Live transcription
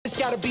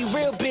gotta be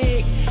real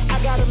big. I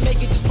gotta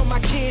make it just for my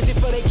kids and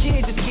for their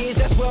kids' kids.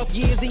 That's wealth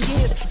years and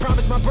years.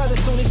 Promise my brother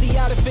soon as he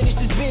out and finish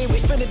this bid, we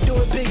finna do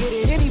it bigger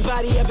than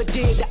anybody ever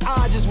did. The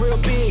odds is real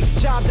big,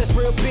 jobs that's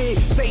real big.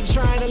 Satan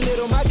trying a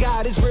little, my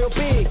God is real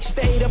big.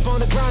 Stayed up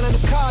on the grind on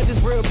the cars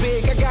is real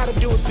big. I gotta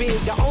do it big,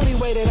 the only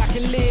way that I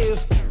can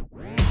live.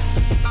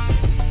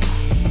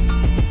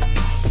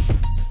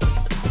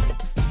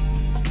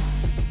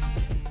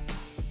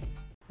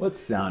 What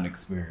sound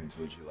experience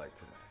would you like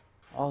today?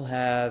 I'll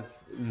have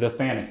the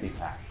fantasy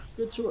pack.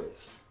 Good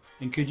choice.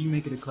 And could you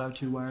make it a Cloud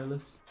 2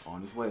 wireless?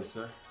 On his way,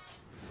 sir.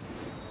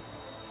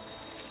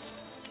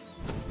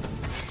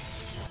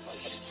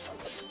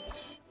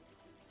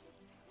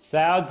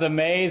 Sounds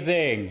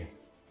amazing.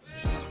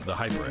 The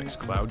HyperX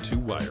Cloud 2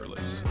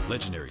 Wireless.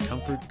 Legendary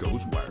comfort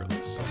goes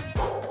wireless.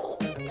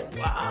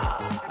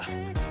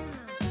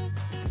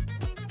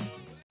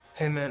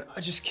 Hey man,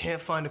 I just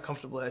can't find a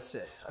comfortable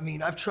headset. I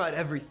mean, I've tried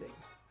everything.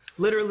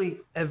 Literally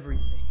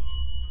everything.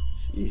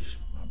 Sheesh,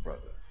 my brother.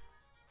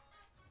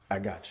 I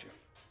got you.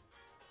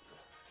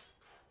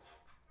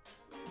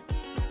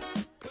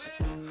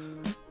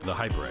 The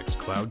HyperX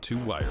Cloud 2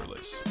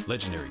 Wireless.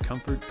 Legendary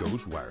comfort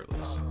goes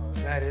wireless.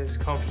 That is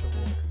comfortable.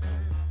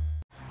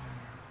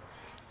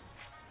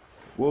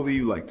 What will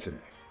you like today?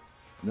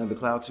 Another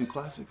Cloud 2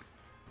 classic?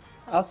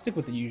 I'll stick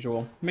with the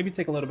usual. Maybe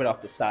take a little bit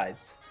off the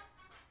sides.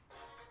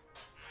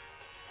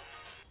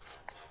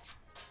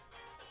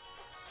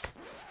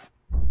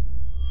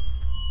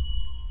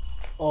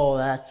 Oh,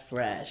 that's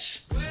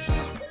fresh.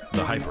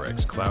 The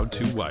HyperX Cloud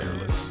 2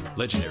 Wireless.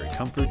 Legendary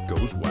comfort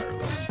goes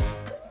wireless.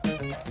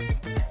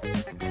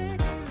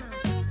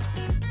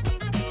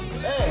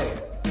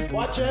 Hey,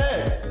 watch your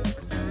head.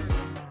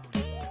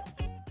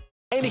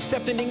 Ain't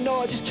accepting,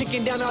 ignore, just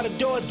kicking down all the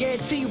doors.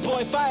 Guarantee you, boy,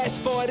 if I ask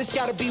for it, it's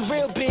gotta be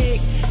real big.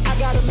 I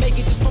gotta make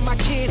it just for my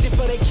kids and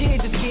for their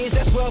kids' kids.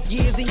 That's wealth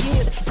years and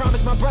years.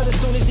 Promise my brother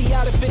soon as he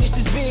out and finish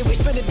this bid, we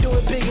finna do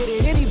it bigger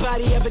than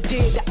anybody ever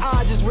did. The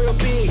odds is real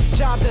big,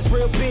 jobs that's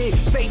real big.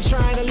 Satan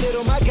trying a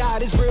little, my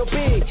God is real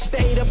big.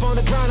 Stayed up on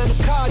the grind on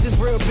the cars is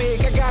real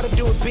big. I gotta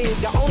do it big,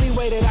 the only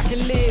way that I can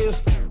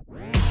live.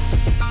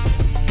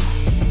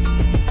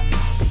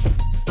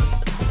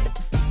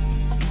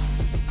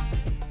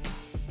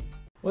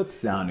 What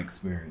sound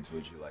experience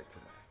would you like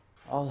today?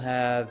 I'll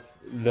have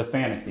the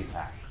fantasy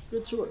pack.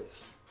 Good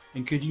choice.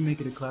 And could you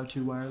make it a Cloud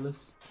 2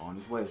 wireless? On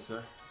his way,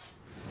 sir.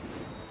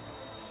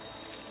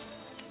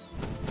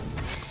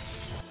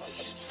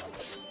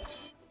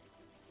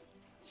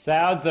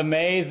 Sounds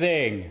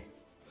amazing.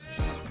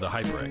 The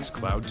HyperX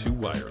Cloud 2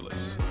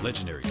 Wireless.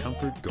 Legendary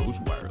comfort goes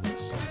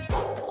wireless.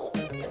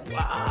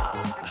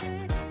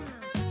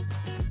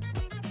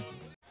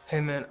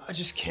 Hey man, I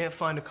just can't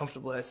find a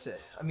comfortable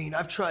headset. I mean,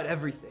 I've tried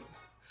everything.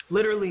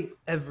 Literally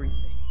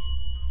everything.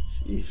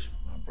 Sheesh,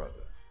 my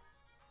brother.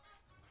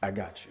 I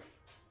got you.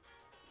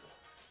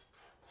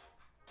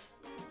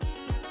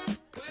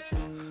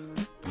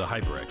 The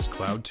HyperX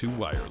Cloud 2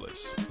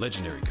 Wireless.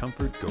 Legendary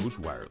comfort goes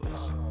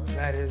wireless.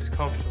 That is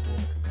comfortable.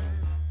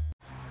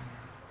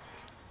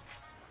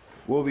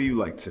 What will you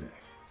like today?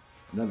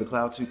 Another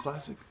Cloud 2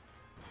 classic?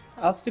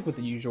 I'll stick with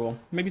the usual.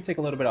 Maybe take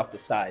a little bit off the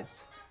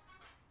sides.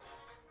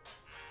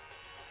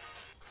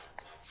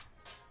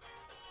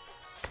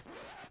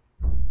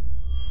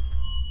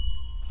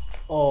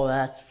 Oh,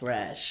 that's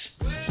fresh.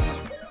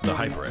 The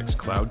HyperX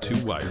Cloud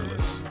 2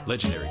 Wireless.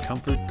 Legendary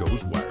comfort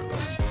goes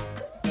wireless.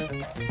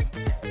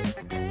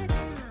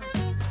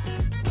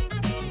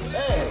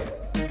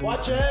 Hey,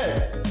 watch your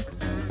head.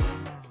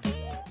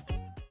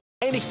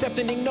 Ain't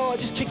accepting, ignore,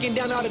 just kicking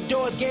down all the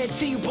doors.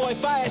 Guarantee you, boy,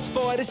 if I ask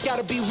for it, it's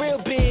gotta be real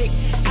big.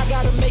 I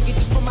gotta make it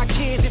just for my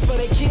kids and for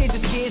their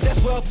kids' kids.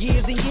 That's wealth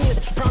years and years.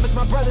 Promise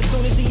my brother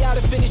soon as he out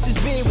and finish this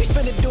bid, we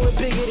finna do it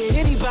bigger than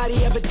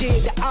anybody ever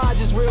did. The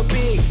odds is real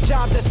big,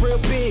 jobs that's real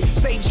big.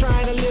 Satan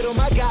trying a little,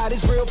 my God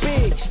is real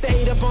big.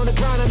 Stayed up on the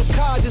grind on the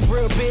cars is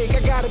real big. I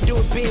gotta do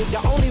it big,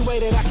 the only way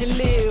that I can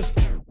live.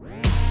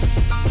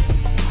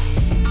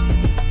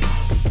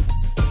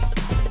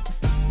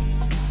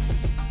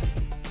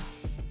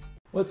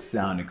 What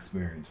sound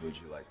experience would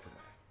you like today?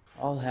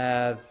 I'll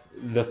have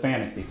the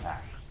fantasy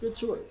pack. Good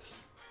choice.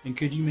 And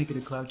could you make it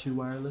a Cloud 2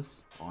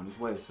 wireless? On his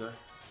way, sir.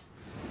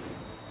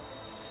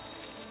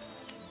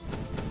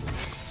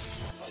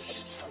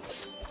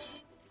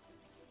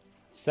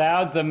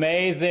 Sounds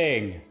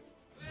amazing.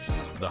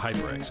 The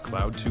HyperX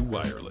Cloud 2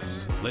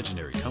 Wireless.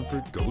 Legendary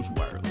comfort goes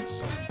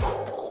wireless.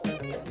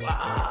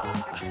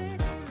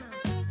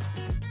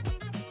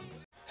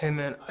 Hey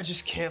man, I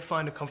just can't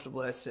find a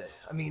comfortable headset.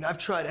 I mean, I've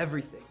tried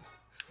everything.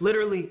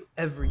 Literally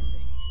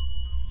everything.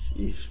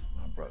 Sheesh,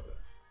 my brother.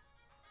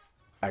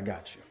 I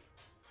got you.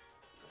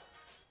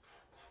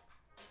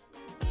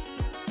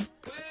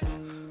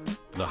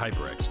 The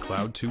HyperX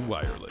Cloud 2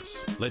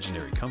 Wireless.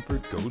 Legendary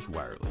comfort goes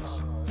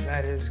wireless.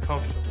 That is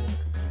comfortable.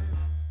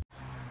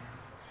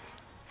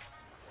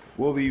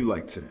 What will you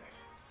like today?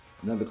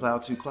 Another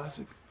Cloud 2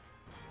 classic?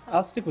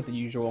 I'll stick with the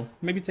usual.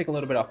 Maybe take a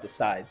little bit off the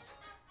sides.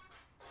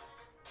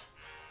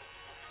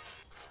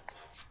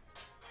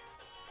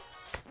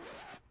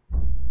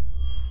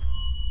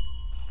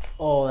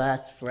 Oh,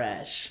 that's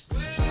fresh.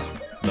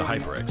 The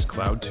HyperX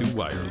Cloud 2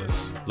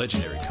 Wireless.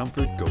 Legendary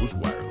comfort goes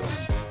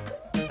wireless.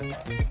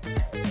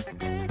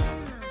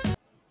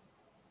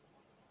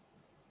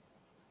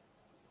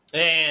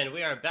 And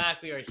we are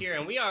back, we are here,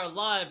 and we are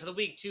live for the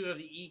week 2 of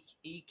the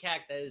ECAC,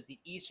 that is the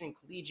Eastern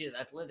Collegiate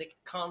Athletic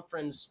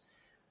Conference.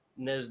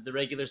 And this is the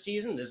regular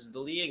season, this is the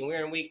league, and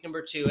we're in week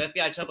number 2.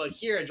 FBI Tugboat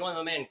here, joined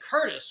by my man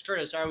Curtis.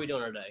 Curtis, how are we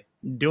doing today?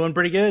 Doing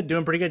pretty good.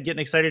 Getting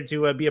excited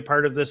to be a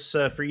part of this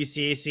for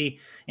ECAC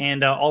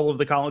and all of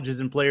the colleges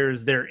and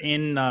players. They're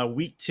in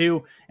week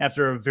 2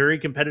 after a very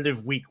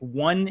competitive week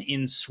 1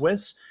 in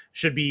Swiss.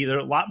 Should be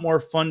a lot more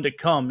fun to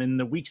come in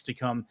the weeks to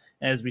come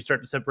as we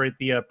start to separate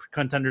the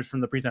contenders from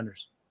the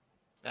pretenders.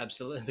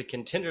 Absolutely. The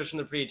contenders from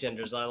the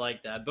pretenders. I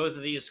like that. Both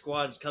of these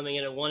squads coming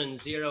in at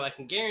 1-0. I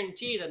can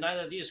guarantee that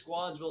neither of these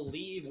squads will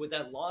leave with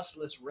that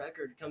lossless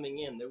record coming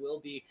in. There will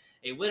be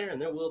a winner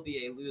and there will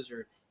be a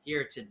loser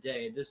here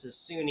today. This is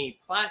SUNY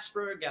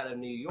Plattsburgh out of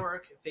New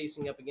York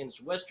facing up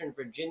against Western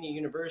Virginia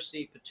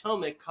University,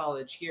 Potomac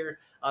College here,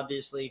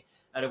 obviously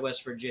out of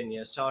West Virginia.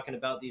 I was talking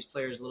about these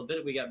players a little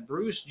bit. We got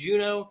Bruce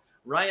Juno,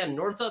 Ryan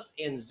Northup,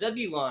 and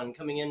Zebulon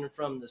coming in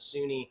from the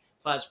SUNY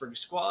Plattsburgh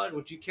squad.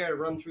 Would you care to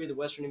run through the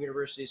Western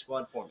University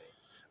squad for me?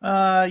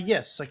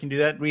 Yes, I can do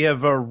that. We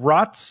have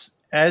Rots,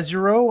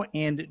 Azuro,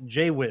 and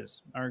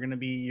J-Wiz are going to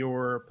be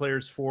your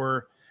players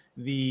for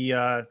the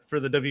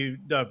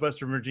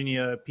Western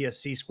Virginia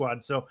PSC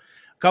squad. So a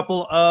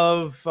couple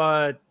of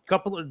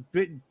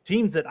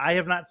teams that I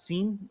have not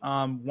seen,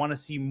 want to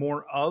see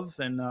more of,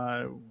 and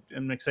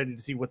I'm excited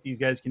to see what these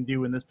guys can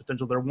do in this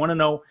potential. They're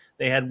 1-0.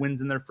 They had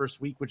wins in their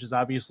first week, which is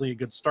obviously a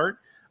good start.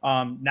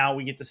 Now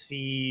we get to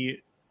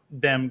see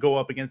them go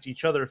up against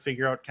each other,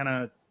 figure out kind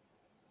of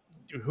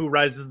who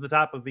rises to the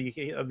top of the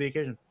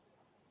occasion.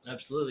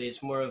 Absolutely.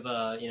 It's more of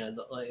a,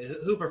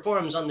 who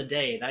performs on the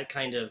day, that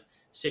kind of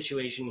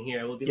situation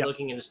here. We'll be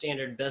looking at a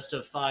standard best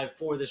of 5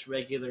 for this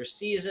regular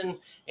season.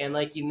 And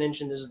like you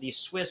mentioned, this is the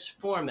Swiss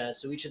format.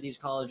 So each of these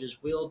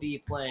colleges will be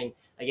playing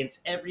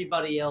against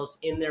everybody else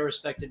in their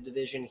respective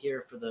division here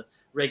for the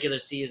regular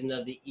season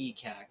of the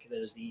ECAC.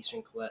 That is the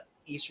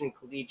Eastern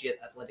Collegiate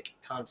Athletic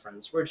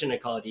Conference. We're just going to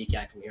call it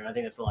ECAC from here. I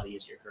think that's a lot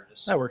easier,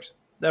 Curtis. That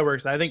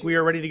works. I think we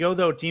are ready to go,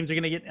 though. Teams are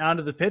going to get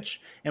onto the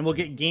pitch, and we'll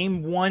get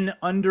game 1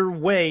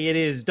 underway. It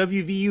is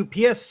WVU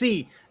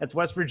PSC. That's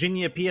West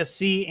Virginia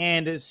PSC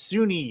and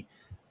SUNY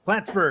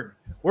Plattsburgh.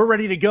 We're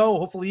ready to go.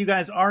 Hopefully you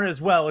guys are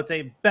as well. It's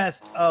a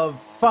best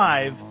of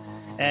 5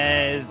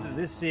 as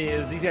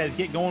these guys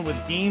get going with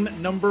game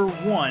number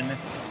 1.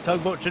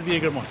 Tugboat should be a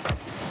good one.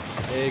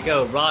 There you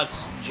go.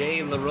 Rots,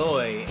 J.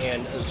 Leroy,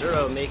 and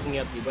Azuro making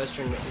up the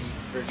Western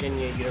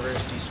Virginia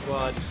University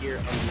squad here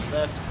on the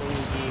left in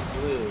the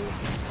blue.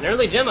 An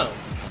early demo.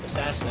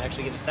 Assassin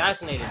actually gets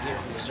assassinated here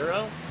from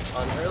Azuro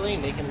on early,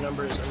 making the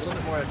numbers a little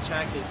bit more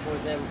attractive for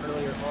them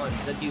earlier on.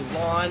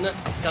 Zebulon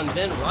comes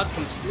in. Rots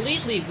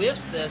completely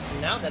whiffs this,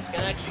 and now that's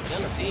actually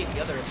going to be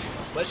the other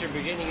Western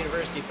Virginia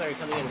University player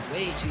coming in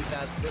way too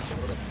fast. This one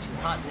a little bit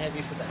too hot and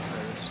heavy for that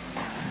first.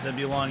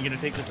 Zebulon going to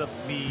take this up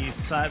the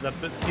side,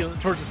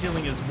 towards the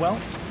ceiling as well.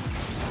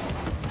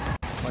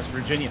 West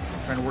Virginia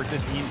trying to work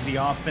this into the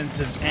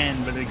offensive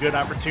end, but a good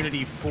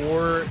opportunity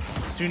for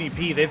SUNY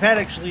P. They've had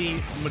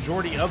actually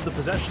majority of the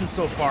possession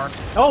so far.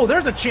 Oh,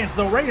 there's a chance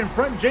though, right in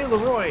front. J.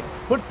 Leroy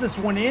puts this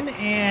one in,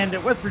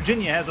 and West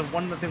Virginia has a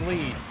 1-0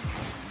 lead.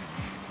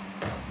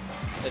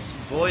 It's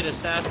Void,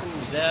 Assassin,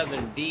 Zeb,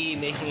 and B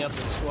making up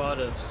the squad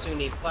of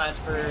SUNY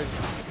Plattsburgh,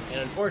 and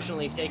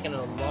unfortunately taking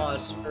a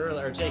loss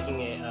early, or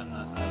taking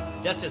a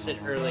deficit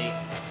early.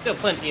 Still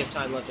plenty of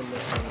time left in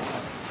this one.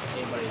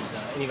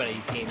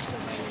 Anybody's team still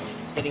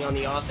is getting on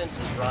the offense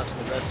as Rots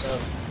the rest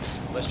of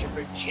Western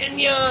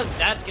Virginia.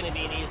 That's going to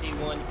be an easy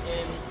one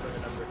in for the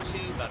number 2,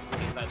 about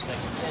 45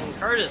 seconds in.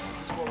 Curtis,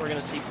 this is what we're going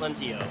to see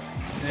plenty of.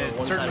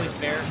 It certainly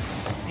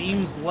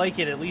seems like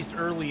it, at least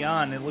early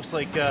on. It looks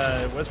like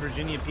West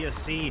Virginia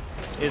PSC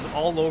is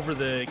all over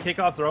the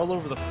kickoffs. They're all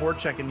over the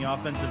forecheck in the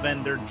offensive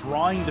end. They're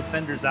drawing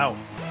defenders out.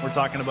 We're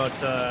talking about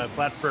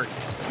Plattsburgh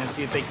and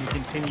see if they can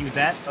continue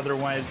that.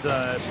 Otherwise,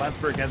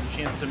 Plattsburgh has a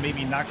chance to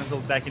maybe knock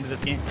themselves back into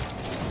this game.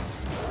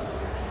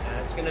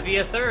 That's going to be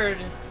a third.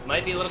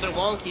 Might be a little bit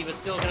wonky, but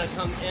still going to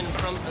come in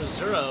from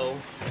Azuro.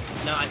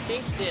 Now, I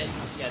think that,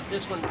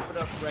 this one put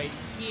up right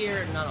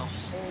here, not a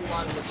whole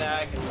lot in the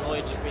back, and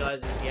Roy just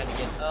realizes he had to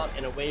get up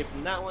and away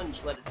from that one,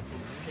 just let it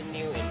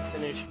continue and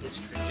finish its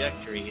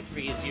trajectory.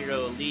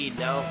 3-0 lead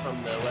now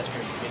from the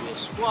Western Virginia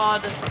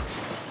squad.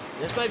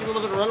 This might be a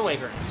little bit of runaway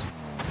for us.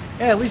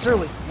 Yeah, at least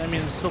early. I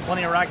mean, there's still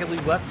plenty of Rocket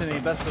League left in a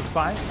best of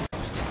 5.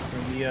 So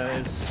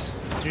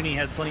SUNY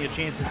has plenty of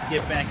chances to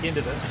get back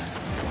into this.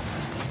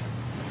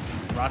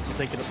 Rots will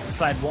take it up the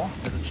sidewall.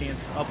 Has a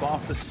chance up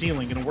off the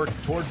ceiling. Going to work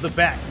towards the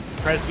back.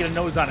 Tries to get a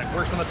nose on it.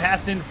 Works on the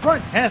pass in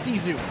front. Past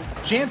Izu.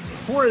 Chance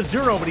for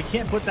Azuro, but he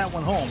can't put that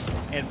one home.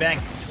 And back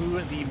to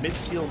the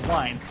midfield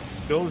line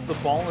goes the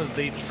ball as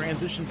they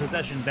transition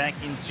possession back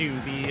into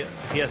the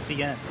PSC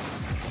end.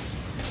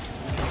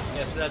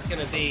 Yeah, so that's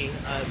going to be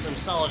some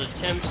solid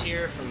attempts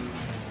here from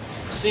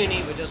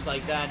SUNY, but just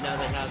like that, now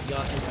they have the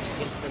offenses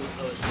against them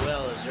as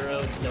well.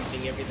 Zero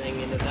dumping everything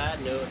into that.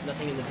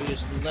 Nothing in the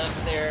boost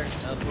left there.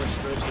 Now, of course,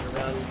 rotate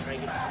around and try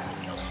and get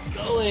something else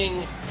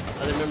going.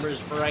 Other members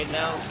for right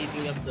now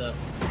keeping up the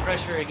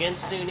pressure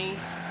against SUNY.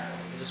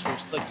 This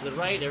one's flicked to the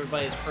right.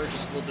 Everybody's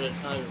purchased a little bit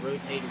of time to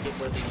rotate and get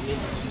where they need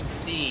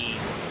to be.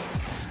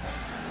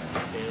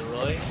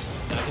 Leroy,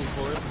 back and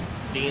forth.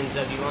 B and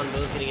Zebulon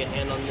both getting a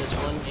hand on this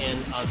one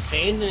and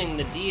abandoning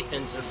the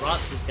defense, and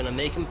Rotz is going to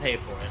make him pay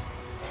for it.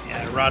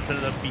 Yeah, Rotz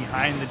ended up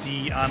behind the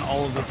D on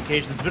all of those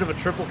occasions. A bit of a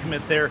triple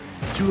commit there.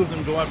 Two of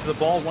them go after the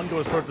ball. One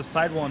goes towards the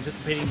sidewall,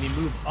 anticipating the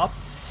move up,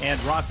 and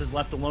Rotz is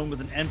left alone with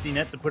an empty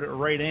net to put it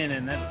right in,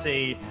 and that's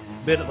a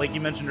bit, like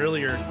you mentioned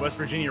earlier, West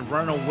Virginia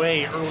run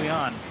away early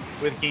on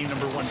with game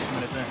number 1 2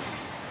 minutes in.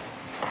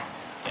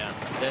 Yeah,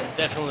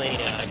 definitely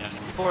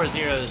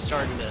 4-0 is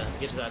starting to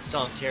get to that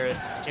stomp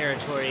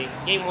territory.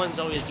 Game 1's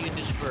always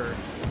used for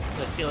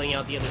feeling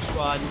out the other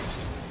squad,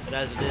 but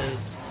as it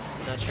is,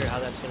 not sure how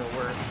that's going to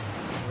work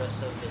the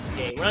rest of this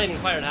game. We're not even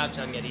quite at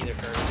halftime yet either,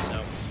 Curtis,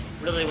 so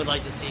really would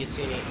like to see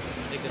SUNY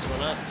pick this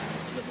one up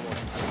a bit more.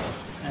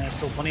 And there's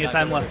still plenty of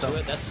time left, though.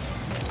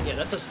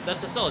 That's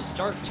a solid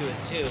start to it,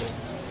 too.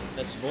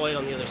 That's Void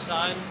on the other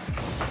side.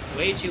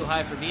 Way too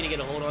high for B to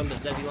get a hold on, but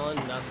Zebulon,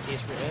 not the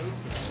case for him.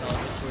 It's a solid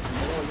hit towards the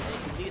middle,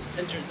 and at least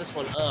centers this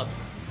one up.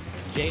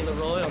 Jay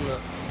Leroy on the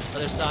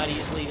other side,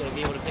 easily going to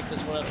be able to pick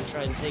this one up and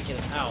try and take it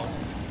out.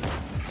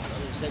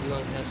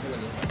 Zebulon can have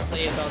something to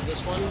say about this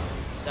one.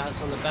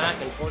 Sass on the back,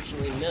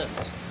 unfortunately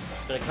missed.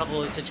 Been a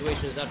couple of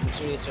situations that from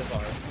SUNY so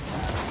far.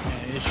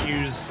 And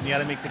issues, you got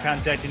to make the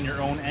contact in your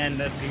own end.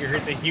 That here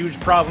it's a huge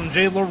problem.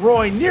 Jay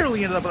Leroy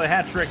nearly ended up with a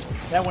hat trick.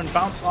 That one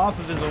bounced off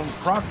of his own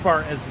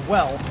crossbar as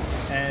well,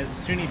 as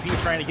SUNY B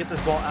trying to get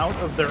this ball out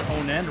of their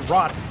own end.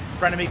 Rotz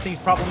trying to make things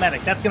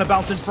problematic. That's going to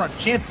bounce in front.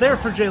 Chance there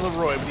for Jay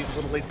Leroy, but he's a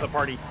little late to the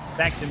party.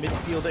 Back to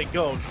midfield it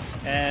goes,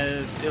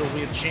 as it'll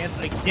be a chance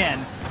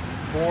again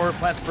for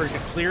Plattsburgh to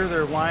clear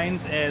their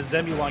lines as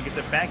Zebulon gets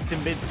it back to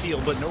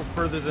midfield, but no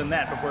further than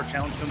that before a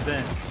challenge comes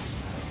in.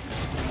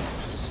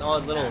 It's a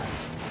solid little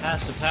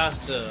pass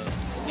to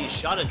at least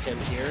shot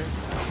attempt here.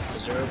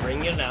 Missouri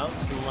bringing it out.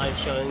 Some live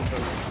showing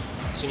from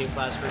SUNY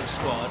Plattsburgh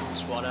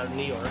squad out of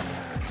New York.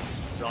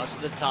 Draws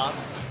to the top.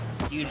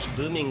 Huge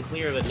booming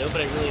clear, but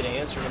nobody really to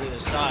answer on either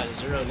side.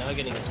 Zero now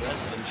getting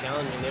aggressive and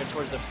challenging there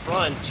towards the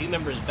front. Two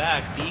members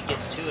back. B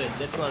gets to it.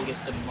 Zebulon gets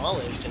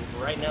demolished, and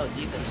for right now,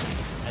 the defense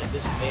at a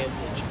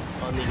disadvantage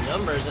on the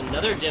numbers.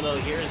 Another demo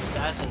here is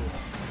Assassin.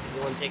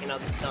 The one taken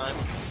out this time.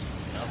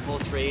 Now full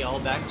three, all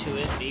back to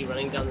it. B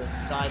running down the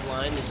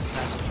sideline. This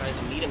Assassin tries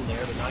to meet him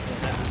there, but not going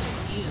to happen so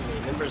easily.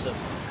 Members of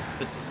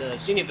the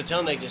SUNY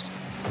Potomac just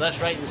left,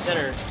 right, and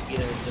center,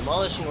 either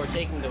demolishing or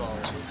taking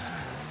demolishes.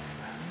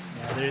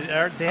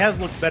 They have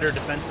looked better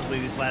defensively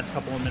these last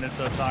couple of minutes,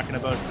 so talking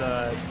about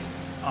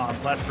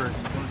Plattsburgh.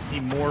 I want to see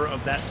more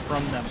of that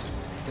from them,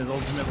 because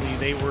ultimately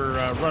they were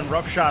run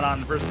roughshod on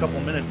the first couple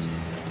of minutes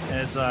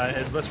as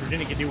West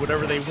Virginia could do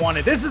whatever they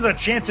wanted. This is a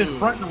chance in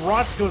front, and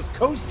Rotz goes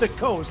coast to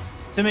coast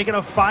to make it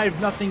a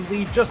 5-0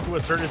 lead just to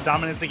assert his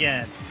dominance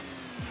again.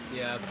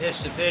 Yeah,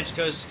 pitch to pitch,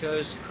 coast to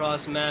coast,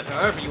 across map,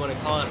 however you want to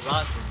call it,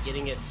 Rotz is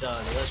getting it done.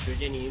 The West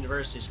Virginia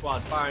University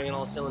squad firing on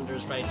all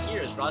cylinders right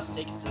here as Rotz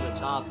takes it to the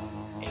top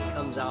and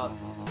comes out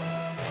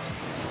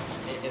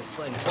in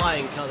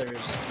flying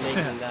colors,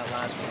 making that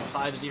last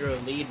one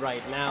 5-0 lead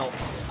right now.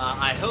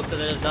 I hope that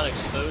does not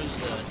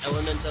expose an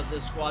element of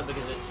this squad,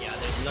 because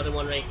there's another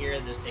one right here.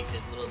 This takes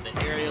it a little bit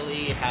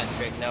aerially. Hat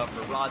trick now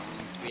for Rotz.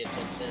 This is 3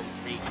 attempts in,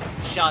 3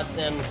 shots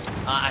in.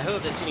 I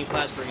hope that SUNY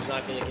Plattsburgh is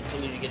not going to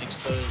continue to get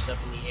exposed up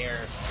in the air.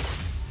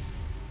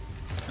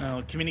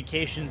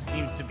 Communication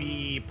seems to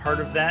be part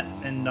of that,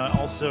 and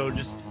also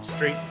just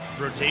straight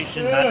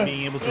rotation, not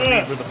being able to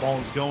read where the ball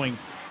is going,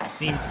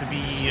 seems to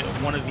be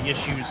one of the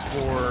issues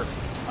for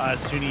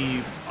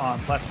SUNY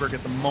Plattsburgh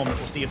at the moment.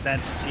 We'll see if it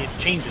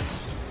changes,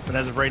 but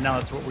as of right now,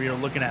 that's what we are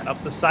looking at.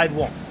 Up the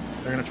sidewall,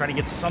 they're going to try to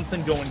get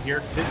something going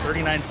here.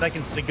 39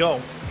 seconds to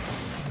go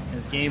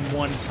as game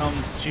 1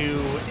 comes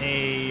to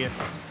a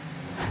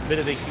bit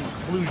of a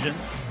conclusion,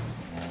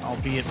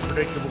 albeit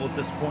predictable at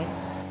this point.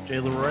 Jay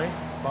Leroy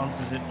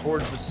bounces it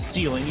towards the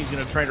ceiling. He's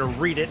going to try to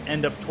read it,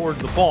 end up towards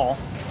the ball.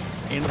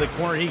 Into the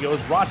corner he goes.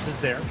 Rotz is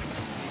there.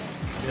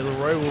 Jay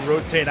Leroy will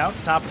rotate out.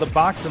 Top of the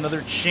box.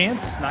 Another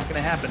chance. Not going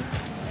to happen.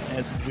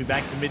 As we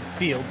back to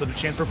midfield, but a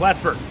chance for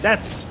Plattsburgh.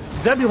 That's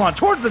Zebulon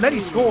towards the net. He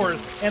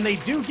scores, and they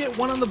do get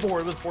one on the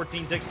board with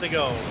 14 ticks to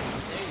go.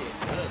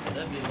 There you go.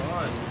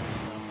 Zebulon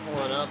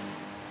pulling up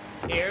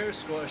here.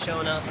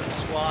 Showing up for the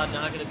squad.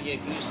 Not going to be a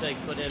goose egg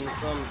put in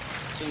from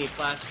SUNY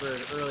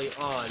Plattsburgh early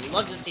on. You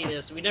love to see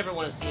this. We never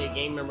want to see a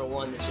game number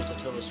 1 that's just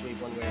a total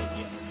sweep one way or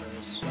the other.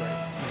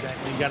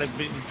 Exactly. You got to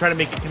try to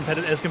make it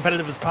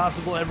competitive as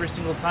possible every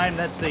single time.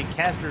 That's a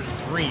caster's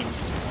dream.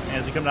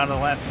 As we come down to the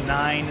last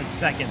 9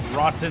 seconds,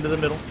 Rotz into the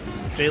middle.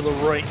 Jay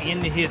Leroy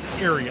in his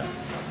area.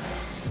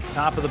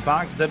 Top of the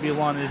box,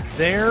 Zebulon is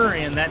there,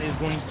 and that is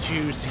going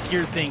to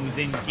secure things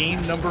in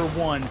game number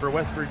 1 for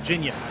West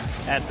Virginia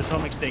at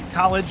Potomac State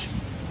College.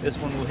 This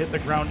one will hit the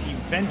ground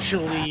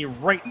eventually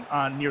right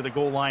on near the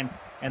goal line,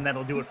 and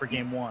that'll do it for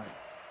game one.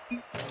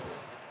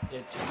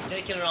 It's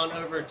taking it on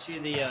over to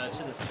the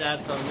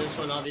stats on this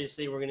one.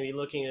 Obviously, we're going to be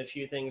looking at a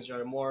few things that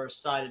are more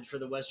sided for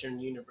the Western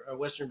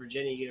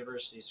Virginia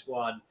University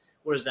squad.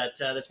 What is that?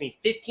 That's me.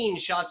 15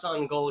 shots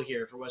on goal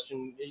here for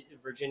Western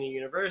Virginia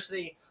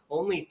University.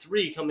 Only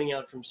 3 coming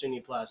out from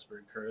SUNY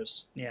Plattsburgh,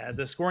 Curtis. Yeah,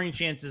 the scoring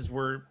chances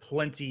were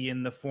plenty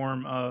in the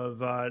form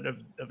of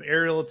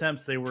aerial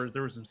attempts. There were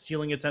some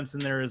ceiling attempts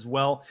in there as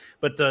well.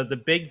 But the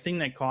big thing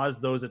that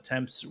caused those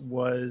attempts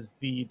was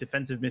the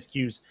defensive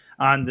miscues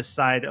on the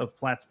side of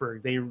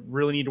Plattsburgh. They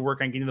really need to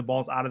work on getting the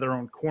balls out of their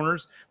own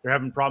corners. They're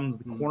having problems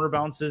with the corner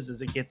bounces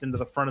as it gets into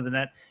the front of the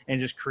net and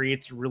just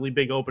creates really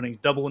big openings.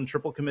 Double and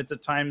triple commits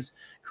at times,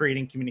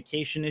 creating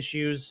communication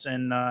issues,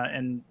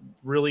 and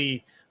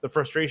really the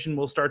frustration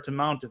will start to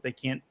mount if they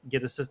can't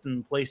get a system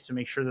in place to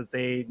make sure that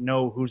they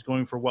know who's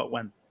going for what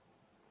when.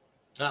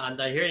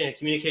 I hear you.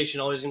 Communication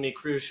always going to be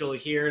crucial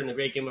here in the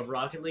great game of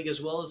Rocket League as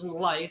well as in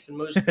life and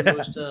most of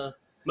the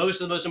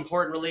most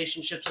important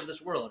relationships of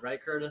this world,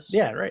 right, Curtis?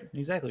 Yeah, right.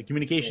 Exactly.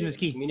 Communication is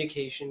key.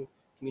 Communication.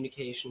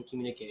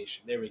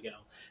 There we go.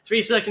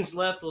 3 seconds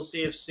left. We'll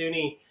see if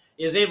SUNY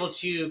is able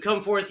to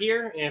come forth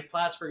here, and if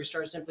Plattsburgh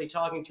starts simply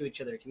talking to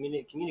each other,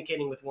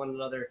 communicating with one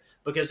another,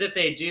 because if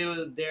they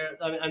do,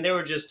 there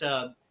were just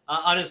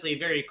honestly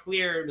very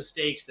clear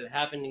mistakes that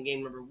happened in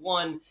game number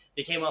 1.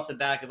 They came off the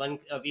back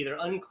of either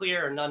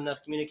unclear or not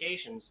enough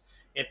communications.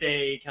 If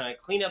they kind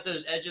of clean up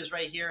those edges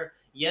right here,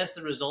 yes,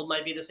 the result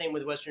might be the same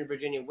with Western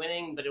Virginia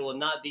winning, but it will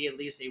not be at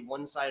least a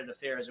one-sided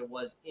affair as it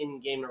was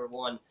in game number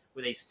 1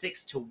 with a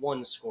 6-1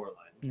 scoreline.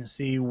 And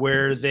see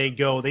where they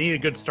go. They need a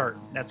good start.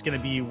 That's going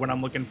to be what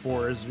I'm looking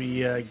for as we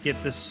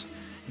get this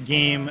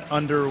game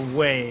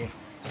underway.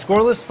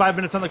 Scoreless, 5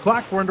 minutes on the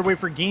clock. We're underway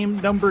for game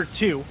number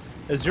 2.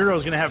 Azuro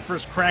is going to have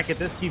first crack at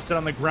this. Keeps it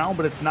on the ground,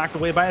 but it's knocked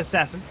away by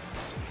Assassin.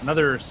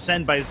 Another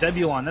send by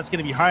Zebulon. That's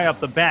going to be high off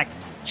the back.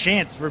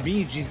 Chance for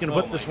Beach. He's going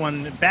to put this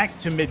one back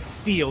to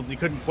midfield. He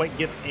couldn't quite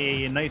get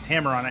a nice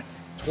hammer on it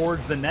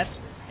towards the net,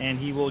 and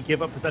he will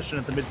give up possession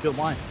at the midfield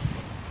line.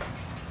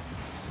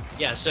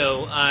 Yeah,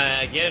 so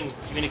again,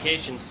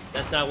 communications.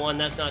 That's not 1,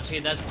 that's not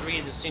 2, that's 3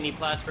 of the SUNY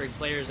Plattsburgh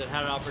players that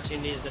had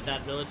opportunities at that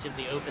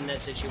relatively open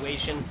net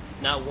situation.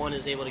 Not one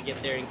is able to get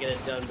there and get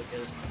it done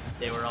because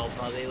they were all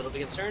probably a little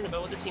bit concerned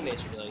about what their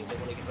teammates are doing. They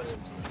want to get put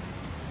into.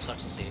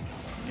 Sucks to see.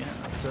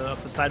 Yeah,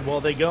 up the sidewall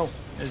they go.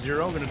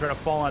 Azuro going to try to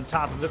fall on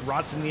top of it.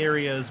 Rot's in the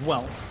area as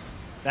well.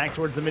 Back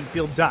towards the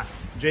midfield dot.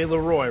 Jay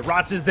Leroy.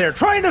 Rotz is there,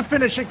 trying to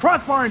finish it.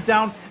 Crossbar and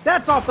down.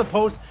 That's off the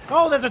post.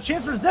 Oh, there's a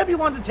chance for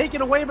Zebulon to take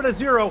it away, but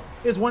Azuro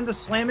is one to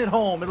slam it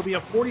home. It'll be a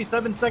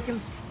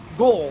 47-second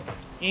goal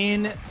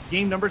in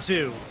game number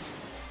 2.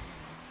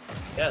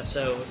 Yeah,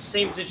 so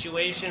same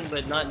situation,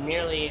 but not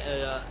nearly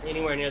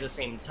anywhere near the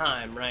same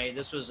time, right?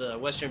 This was a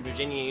Western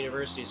Virginia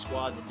University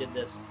squad that did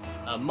this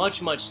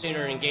much, much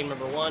sooner in game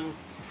number 1.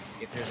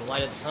 If there's a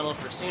light at the tunnel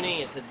for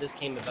SUNY, it's that this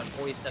came about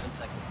 47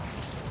 seconds.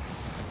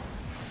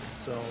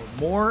 So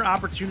more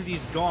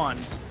opportunities gone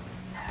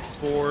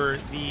for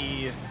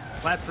the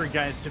Plattsburgh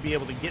guys to be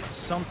able to get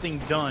something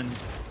done,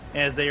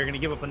 as they are going to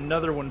give up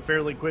another one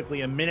fairly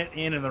quickly. A minute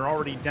in, and they're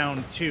already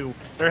down 2.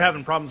 They're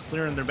having problems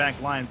clearing their back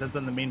lines. That's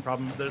been the main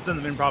problem. That's been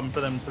the main problem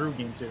for them through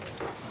game 2.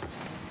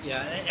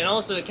 Yeah, and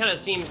also it kind of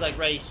seems like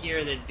right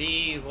here that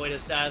B, Void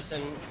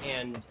Assassin,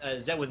 and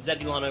with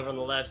Zebulon over on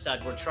the left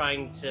side, were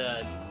trying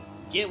to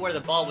get where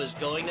the ball was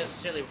going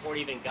necessarily before it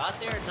even got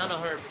there. Not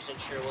 100%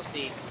 sure. We'll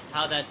see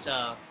how that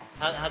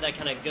how that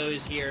kind of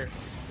goes here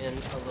in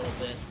a little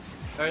bit.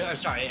 Or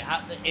sorry,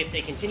 if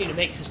they continue to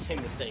make the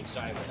same mistakes.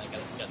 Sorry about that.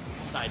 Got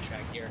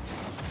sidetracked here.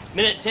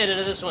 Minute 10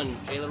 into this one.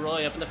 Jay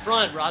Leroy up in the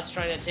front. Rod's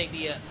trying to take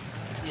the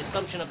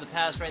assumption of the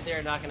pass right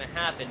there. Not going to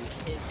happen.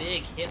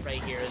 Big hit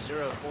right here.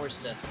 Azuro forced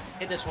to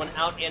hit this one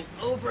out and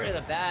over at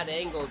a bad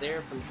angle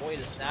there from Void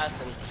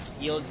Assassin.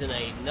 Yields in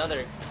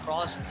another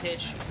cross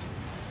pitch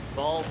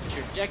ball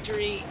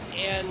trajectory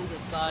and the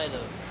side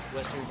of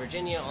Western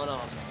Virginia on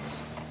offense.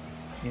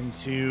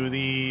 Into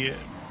the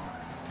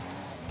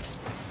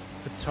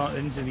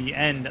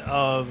end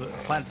of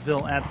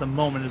Plattsville at the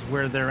moment is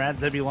where they're at.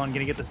 Zebulon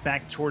going to get this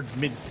back towards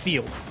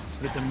midfield,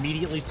 but it's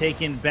immediately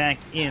taken back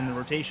in. The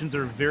rotations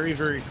are very,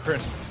 very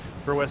crisp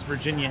for West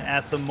Virginia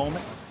at the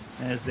moment,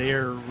 as they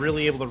are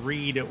really able to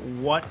read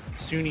what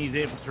SUNY's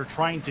they're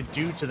trying to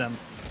do to them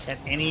at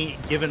any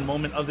given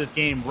moment of this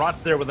game.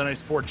 Rot's there with a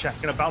nice forecheck.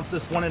 Going to bounce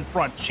this one in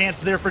front. Chance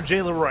there for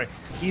Jay Leroy.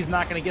 He's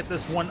not going to get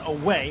this one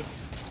away.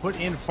 Put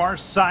in far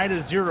side.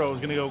 Azuro is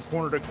going to go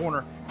corner to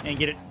corner and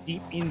get it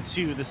deep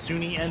into the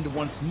SUNY end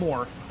once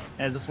more,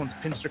 as this one's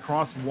pinched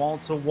across wall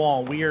to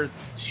wall. We are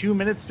 2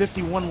 minutes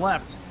 51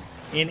 left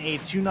in a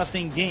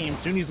 2-0 game.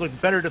 SUNY's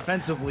looked better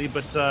defensively,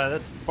 but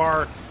that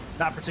bar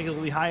not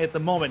particularly high at the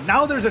moment.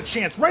 Now there's a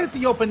chance right at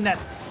the open net.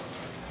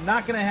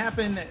 Not going to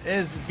happen,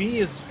 as B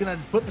is going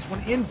to put this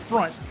one in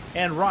front,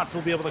 and Rotz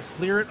will be able to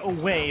clear it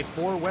away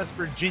for West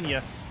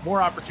Virginia.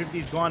 More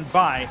opportunities gone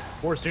by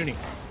for SUNY.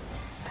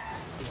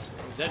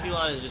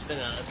 Zebulon has just been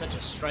such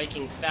a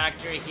striking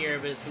factor here,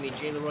 but it's going to be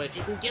Jay Leroy. If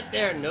he can get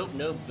there, nope,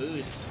 no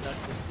boost.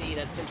 Sucks to see.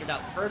 That's centered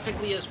out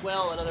perfectly as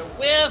well. Another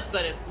whiff,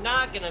 but it's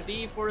not going to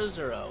be for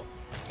Azuro.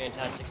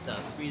 Fantastic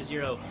stuff.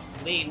 3-0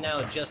 lead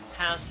now just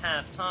past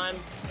halftime.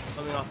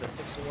 Coming off a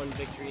 6-1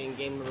 victory in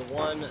game number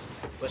 1.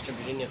 Western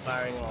Virginia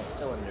firing on all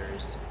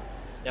cylinders.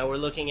 Now we're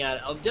looking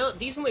at a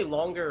decently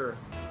longer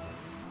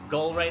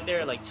goal right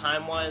there, like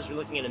time-wise. We're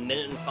looking at 1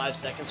 minute and 5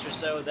 seconds or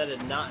so. That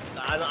did not.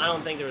 I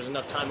don't think there was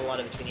enough time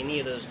allotted between any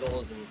of those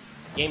goals in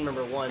game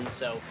number 1.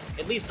 So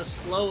at least the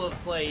slow of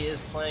play is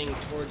playing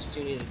towards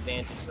SUNY's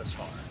advantage thus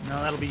far.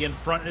 Now that'll be in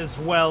front as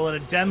well,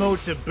 and a demo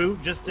to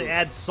boot just to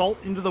add salt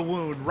into the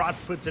wound.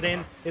 Rotz puts it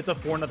in. It's a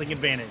 4-0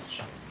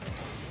 advantage.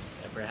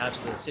 And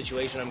perhaps the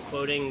situation I'm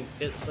quoting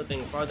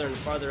slipping farther and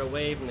farther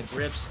away from the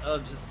grips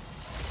of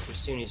the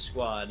SUNY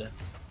squad.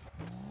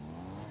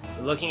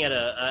 We're looking at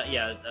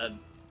a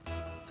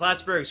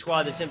Plattsburgh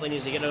squad that simply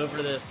needs to get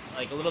over this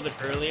like a little bit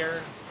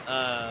earlier.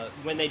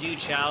 When they do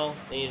chow,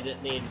 they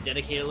need to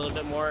dedicate a little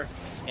bit more,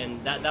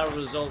 and that will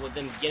result with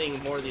them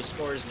getting more of these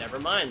scores. Never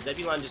mind,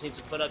 Zebulon just needs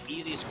to put up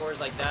easy scores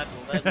like that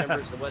and let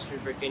members of Western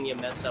Virginia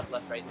mess up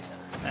left, right, and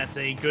center. That's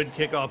a good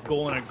kickoff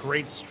goal and a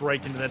great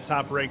strike into that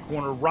top right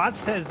corner.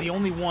 Rotz has the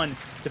only one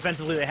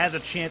defensively that has a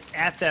chance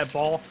at that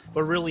ball,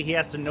 but really he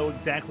has to know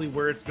exactly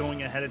where it's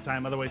going ahead of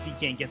time, otherwise he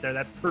can't get there.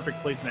 That's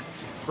perfect placement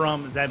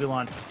from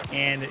Zebulon,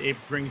 and it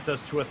brings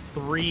us to a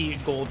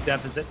 3-goal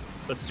deficit.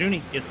 But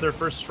SUNY gets their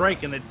first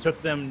strike, and it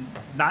took them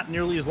not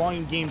nearly as long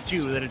in game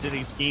 2 that it did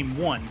in game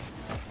 1,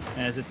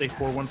 as it's a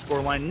 4-1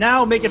 scoreline.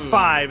 Now make it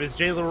 5 as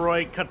Jay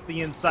Leroy cuts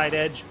the inside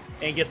edge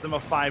and gets them a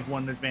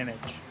 5-1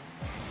 advantage.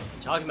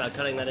 Talking about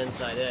cutting that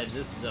inside edge,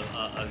 this is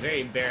a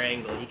very bare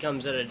angle. He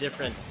comes at a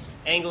different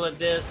angle at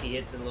this. He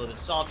hits it a little bit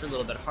softer, a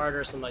little bit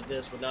harder. Something like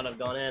this would not have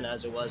gone in.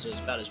 As it was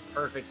about as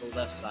perfect to the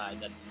left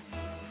side. That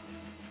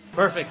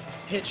perfect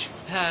pitch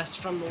pass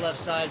from the left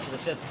side for the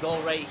 5th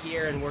goal right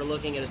here, and we're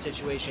looking at a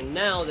situation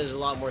now that is a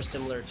lot more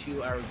similar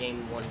to our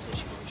game 1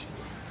 situation.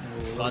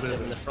 Lots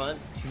of it in the front,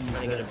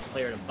 trying to get a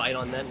player to bite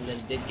on that, and then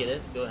did get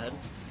it. Go ahead.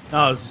 Oh,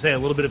 I was to say a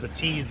little bit of a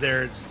tease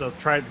there. Still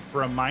tried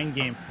for a mind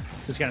game.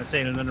 Just kind of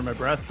saying it under my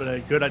breath, but a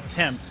good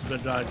attempt.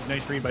 But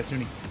nice read by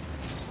SUNY.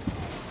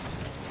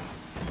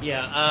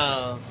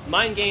 Yeah,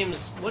 mind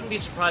games, wouldn't be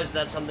surprised if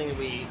that's something that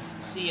we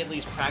see at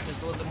least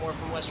practice a little bit more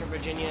from Western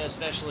Virginia,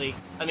 especially,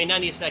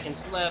 90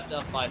 seconds left,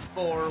 up by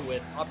 4,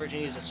 with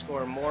opportunities to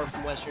score more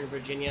from Western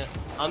Virginia.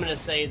 I'm going to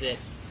say that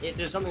if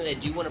there's something they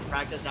do want to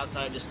practice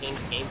outside of just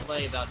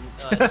gameplay, about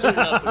soon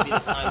enough would be the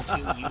time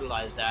to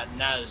utilize that,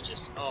 and that is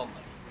just, oh my.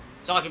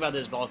 Talk about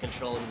this ball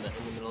control in the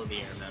middle of the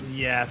air, man.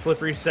 Yeah,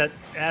 flip reset,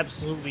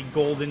 absolutely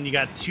golden. You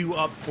got 2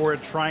 up for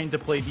it, trying to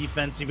play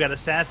defense. You've got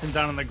Assassin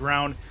down on the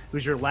ground,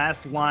 who's your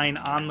last line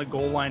on the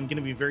goal line. Going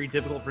to be very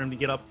difficult for him to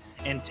get up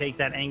and take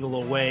that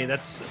angle away.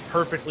 That's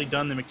perfectly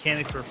done. The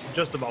mechanics are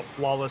just about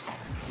flawless.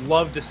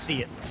 Love to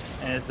see it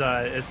as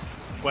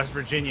West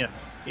Virginia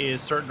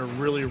is starting to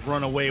really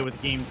run away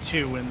with game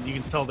 2, and you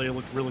can tell they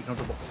look really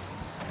comfortable.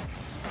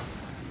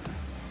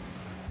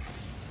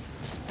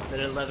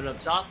 Minute 11 up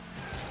top.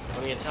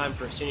 Plenty of time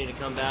for SUNY to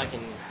come back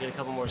and get a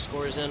couple more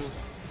scores in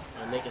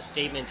and make a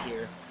statement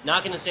here.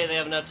 Not going to say they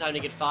have enough time to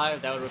get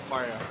 5. That would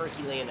require a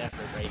Herculean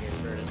effort right here in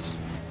Virtus.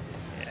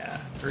 Yeah,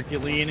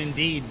 Herculean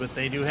indeed, but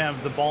they do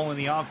have the ball in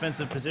the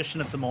offensive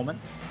position at the moment.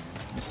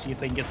 Let's see if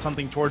they can get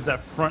something towards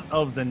that front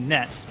of the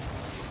net.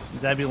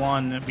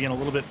 Zebulon being a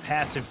little bit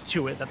passive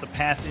to it. That's a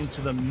pass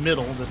into the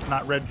middle that's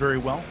not read very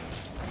well.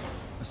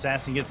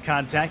 Assassin gets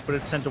contact, but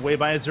it's sent away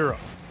by Azuro.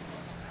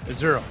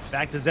 Azuro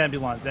back to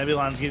Zebulon.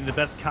 Zebulon's getting the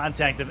best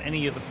contact of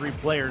any of the 3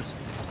 players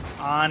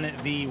on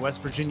the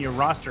West Virginia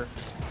roster.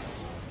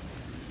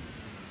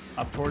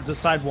 Up towards the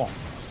sidewall.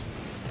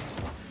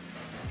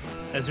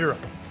 Azuro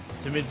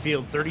to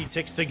midfield, 30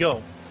 ticks to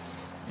go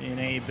in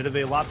a bit of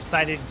a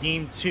lopsided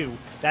game 2.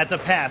 That's a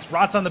pass.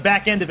 Rotz on the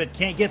back end of it,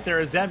 can't get there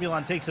as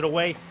Zebulon takes it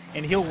away,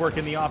 and he'll work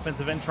in the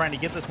offensive end trying to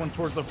get this one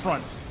towards the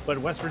front, but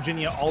West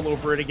Virginia all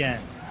over it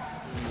again.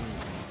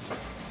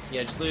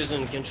 Yeah, just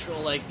losing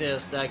control like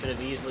this, that could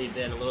have easily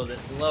been a little bit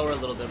lower, a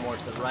little bit more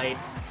to the right,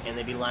 and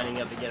they'd be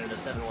lining up again at a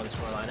 7-1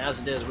 scoreline.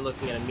 As it is, we're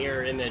looking at a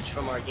mirror image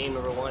from our game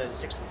number 1 at a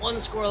 6-1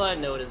 scoreline.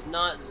 No, it is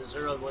not.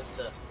 Zazuro wants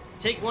to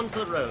take one for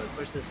the road,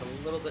 push this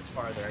a little bit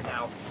farther.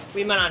 Now,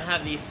 we might not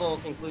have the full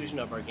conclusion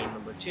of our game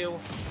number 2,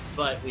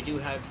 but we do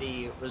have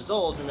the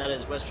result, and that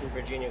is Western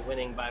Virginia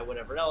winning by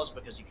whatever else,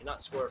 because you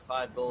cannot score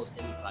 5 goals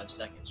in 5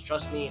 seconds.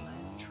 Trust me,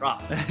 I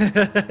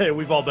tried.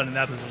 We've all been in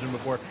that position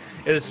before.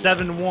 It is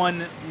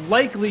 7-1,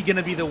 likely going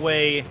to be the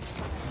way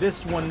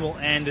this one will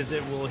end, as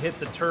it will hit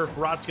the turf.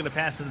 Rott's going to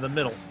pass into the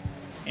middle,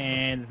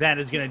 and that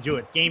is going to do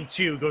it. Game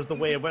 2 goes the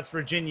way of West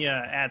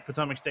Virginia at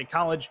Potomac State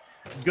College.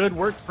 Good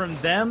work from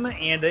them,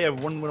 and they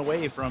have one win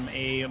away from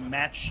a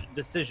match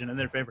decision in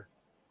their favor.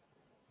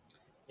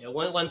 Yeah,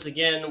 once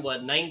again,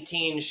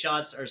 19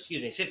 shots, or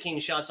excuse me, 15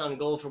 shots on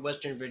goal for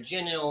Western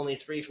Virginia, only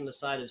 3 from the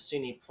side of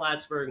SUNY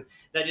Plattsburgh.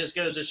 That just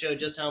goes to show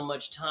just how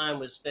much time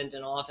was spent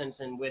in offense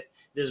and with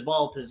this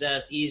ball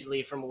possessed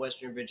easily from a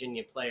Western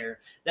Virginia player.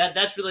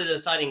 That's really the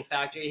deciding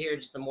factor here.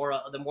 Just the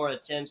more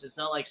attempts. It's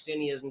not like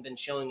SUNY hasn't been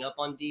showing up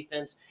on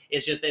defense.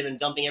 It's just they've been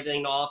dumping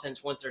everything to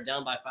offense once they're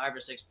down by 5 or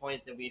 6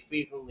 points. That we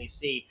frequently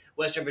see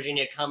Western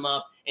Virginia come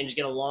up and just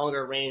get a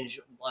longer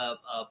range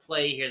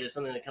play here. There's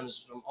something that comes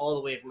from all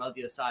the way from out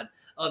the other side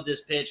of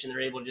this pitch, and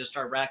they're able to just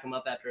start racking them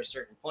up after a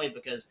certain point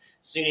because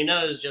SUNY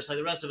knows, just like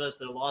the rest of us,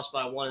 that a loss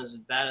by 1 is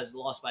as bad as a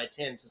loss by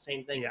 10. It's the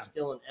same thing. Yeah. It's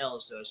still an L.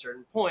 So at a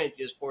certain point,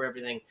 you just pour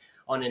everything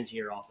on into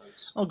your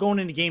offense. Well, going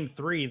into game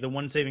 3, the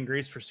one saving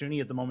grace for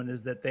SUNY at the moment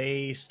is that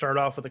they start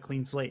off with a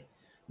clean slate.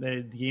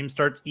 The game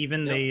starts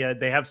even. Yep.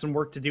 They have some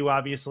work to do,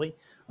 obviously.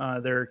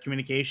 Their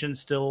communication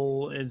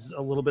still is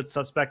a little bit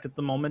suspect at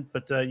the moment,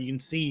 but you can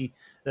see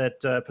that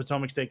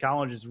Potomac State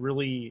College has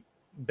really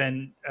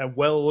been a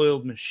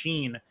well-oiled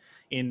machine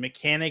in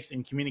mechanics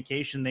and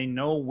communication. They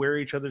know where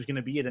each other's going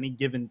to be at any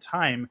given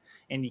time,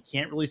 and you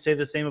can't really say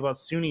the same about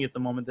SUNY at the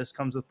moment. This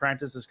comes with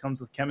practice, this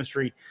comes with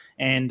chemistry,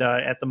 and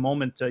at the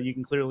moment you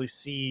can clearly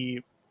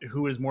see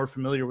who is more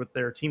familiar with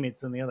their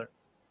teammates than the other.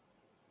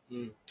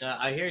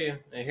 I hear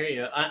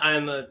you.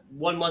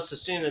 One must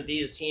assume that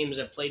these teams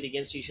have played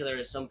against each other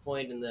at some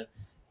point in the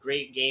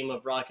great game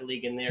of Rocket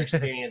League and their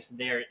experience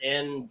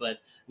therein, but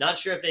not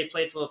sure if they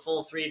played for the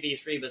full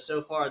 3v3, but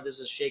so far this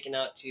is shaken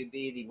out to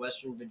be the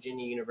Western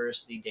Virginia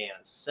University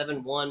dance.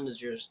 7-1 is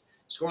your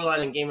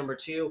scoreline in game number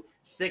 2.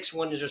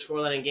 6-1 is your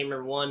scoreline in game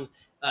number 1.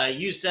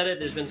 You said it,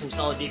 there's been some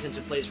solid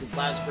defensive plays from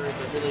Plattsburgh,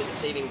 but really the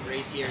saving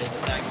grace here is the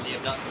fact that they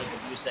have not played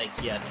with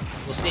ECAC yet.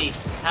 We'll see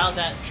how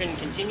that trend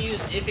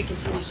continues, if it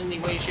continues in any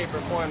way, shape,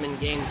 or form in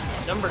game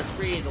number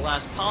 3, the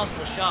last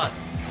possible shot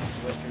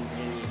for Western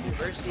Virginia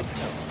University.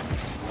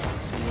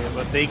 See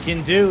what they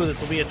can do. This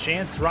will be a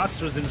chance.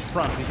 Rotz was in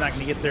front. He's not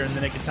going to get there in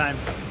the nick of time.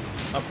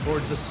 Up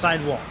towards the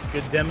sidewall.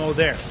 Good demo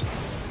there.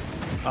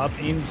 Up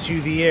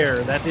into the air.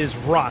 That is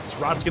Rotz.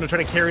 Rotz going to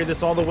try to carry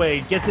this all the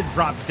way. Gets it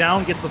dropped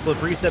down. Gets the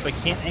flip reset, but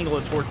can't angle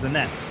it towards the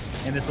net.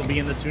 And this will be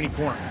in the SUNY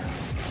corner.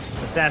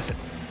 Assassin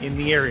in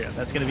the area.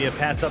 That's going to be a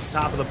pass up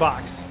top of the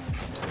box.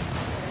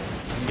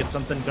 And get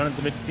something done at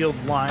the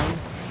midfield line.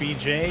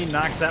 BJ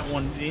knocks that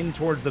one in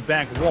towards the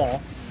back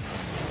wall.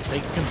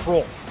 Takes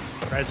control.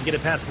 Tries to get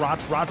it past Rotz.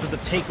 Rotz with the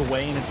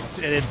takeaway, and it's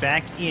headed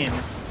back in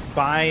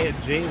by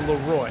Jay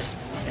Leroy.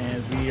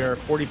 As we are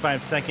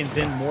 45 seconds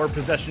in, more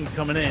possession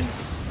coming in.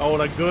 Oh,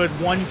 and a good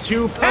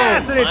 1-2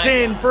 pass, and it's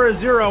in for a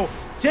 0.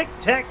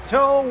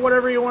 Tic-tac-toe,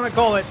 whatever you want to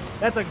call it.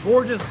 That's a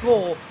gorgeous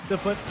goal to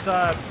put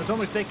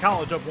Potomac State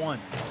College up 1.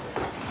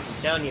 I'm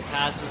telling you,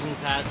 passes and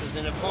passes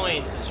into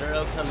points.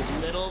 Zero comes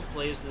middle,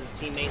 plays with his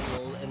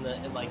teammate in the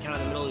kind of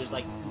the middle, who's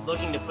like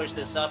looking to push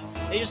this up.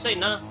 They just say,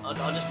 "Nah, I'll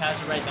just pass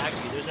it right back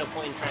to you." There's no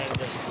point in trying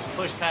to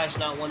push past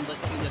not one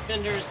but 2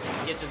 defenders.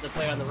 Gets it to the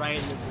player on the right,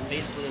 and this is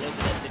basically an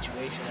open net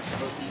situation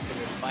after both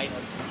defenders bite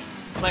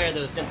onto the player that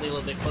was simply a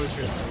little bit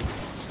closer to them.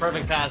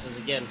 Perfect passes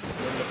again,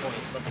 over the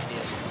points. Love to see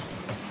it.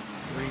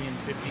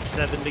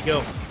 3:57 to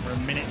go. We're a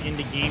minute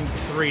into game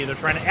 3. They're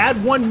trying to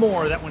add one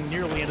more. That one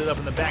nearly ended up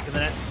in the back of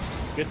the net.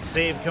 Good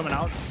save coming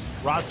out.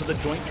 Rotz with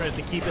the joint tries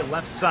to keep it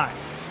left side.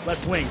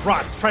 Left wing.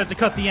 Rotz tries to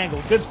cut the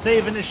angle. Good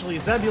save initially.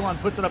 Zebulon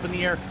puts it up in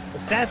the air.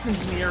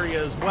 Assassin's in the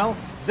area as well.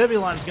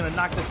 Zebulon's going to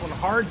knock this one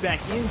hard back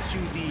into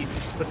the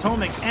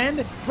Potomac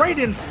end. Right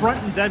in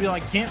front, and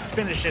Zebulon can't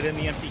finish it in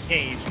the empty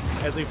cage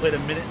as we played a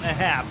minute and a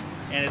half.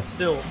 And it's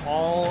still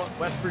all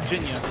West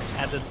Virginia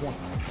at this point.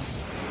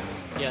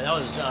 Yeah, that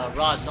was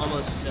Rotz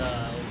almost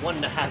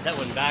wanted to have that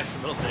one back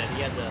for a little bit.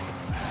 He had to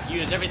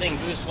use everything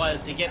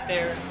boost-wise to get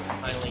there.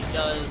 Finally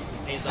does.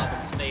 Pays off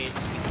in spades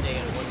as we stay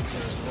at a 1-0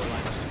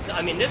 scoreline.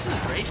 I mean, this is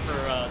great for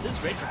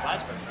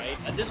Plattsburgh, right?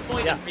 At this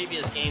point in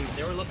previous games,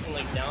 they were looking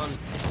like down,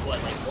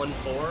 like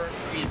 1-4,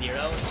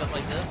 3-0, stuff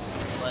like this.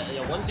 But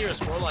 1-0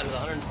 scoreline with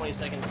 120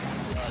 seconds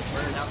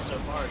turned out so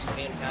far is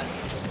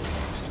fantastic.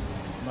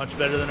 Much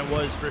better than it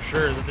was for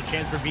sure. There's a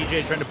chance for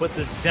BJ trying to put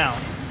this down.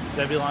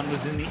 Zebulon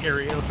was in the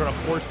area. He'll try to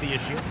force the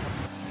issue.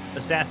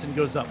 Assassin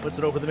goes up, puts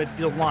it over the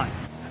midfield line.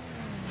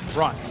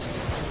 Rotz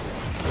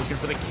looking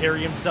for the carry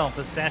himself.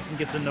 Assassin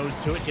gets a nose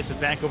to it, gets it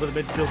back over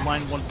the midfield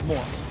line once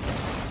more.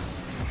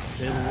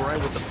 Jay Leroy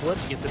with the flip,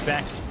 gets it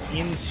back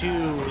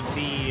into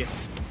the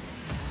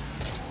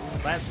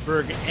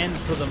Plattsburgh end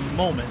for the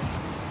moment.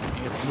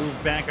 It's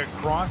moved back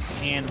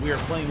across, and we are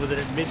playing with it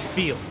at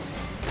midfield.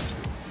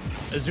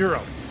 A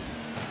 0.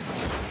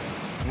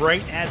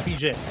 Right at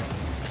BJ.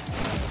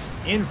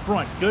 In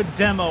front, good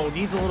demo,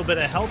 needs a little bit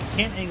of help,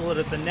 can't angle it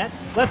at the net.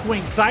 Left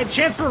wing side,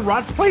 chance for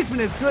Rotz,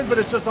 placement is good, but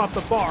it's just off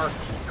the bar.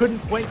 Couldn't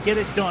quite get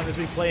it done as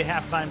we play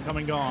halftime come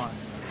and gone.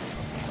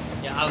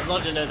 Yeah, I would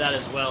love to know that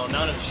as well.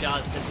 Amount of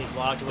shots simply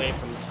blocked away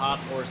from the top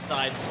or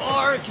side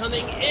bar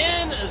coming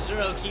in. A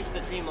 0 keeps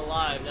the dream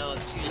alive. Now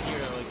it's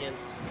 2-0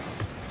 against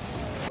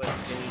West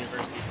Virginia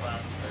University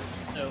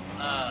Plattsburgh. So,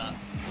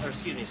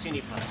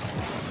 SUNY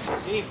Plattsburgh.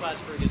 SUNY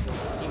Plattsburgh is the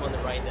team on the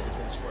right that has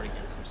been scored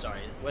against. I'm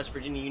sorry. West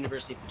Virginia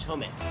University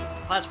Potomac.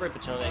 Plattsburgh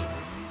Potomac.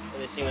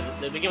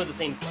 They begin with the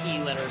same P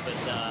letter, but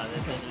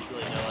there's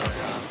really no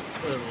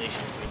other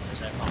relation between them,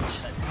 so I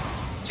apologize.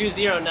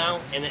 2-0 now,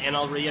 and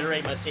I'll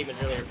reiterate my statement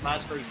earlier.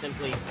 Plattsburgh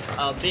simply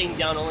being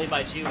down only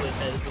by 2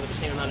 with the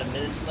same amount of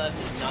minutes left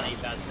is not a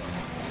bad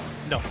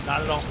thing. No,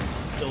 not at all.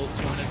 Still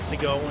 2 minutes to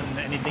go, and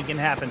anything can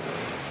happen.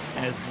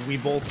 As we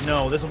both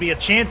know, this will be a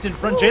chance in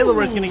front. Jay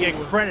Leroy's going to get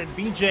credit.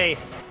 BJ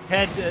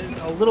had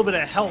a little bit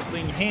of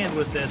helping hand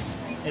with this,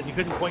 as he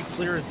couldn't quite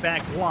clear his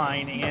back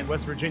line, and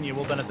West Virginia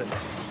will benefit.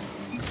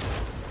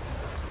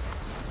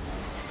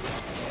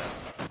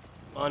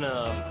 On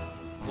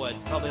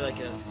probably like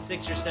a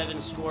 6 or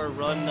 7 score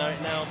run right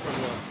now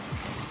from the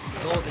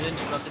goal that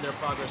interrupted their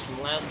progress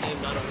from last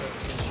game. Not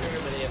 100%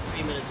 sure, but they have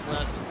 3 minutes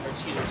left, or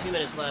excuse me, 2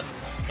 minutes left,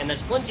 and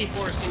that's plenty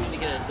for SUNY to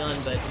get it done.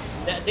 But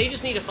they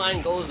just need to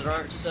find goals that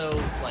aren't so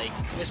like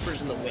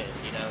whispers in the wind,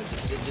 you know,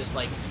 just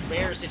like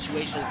rare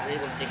situations they're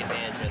able to take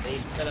advantage of. They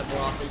need to set up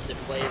more offensive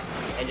plays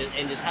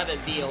and just have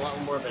it be a lot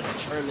more of a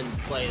determined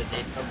play that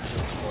they've come to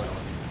score on.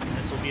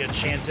 This will be a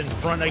chance in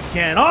front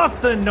again.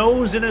 Off the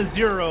nose and a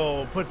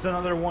 0. Puts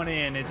another one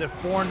in. It's a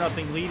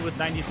 4-0 lead with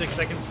 96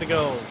 seconds to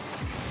go.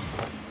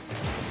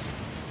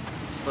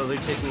 Slowly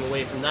ticking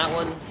away from that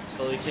one.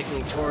 Slowly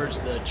ticking towards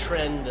the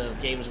trend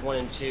of games 1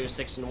 and 2,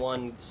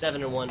 6-1,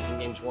 7-1 from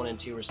games 1 and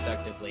 2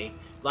 respectively.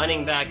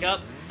 Lining back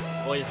up,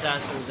 Void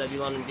Assassin,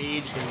 Zebulon, and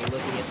Beej going to be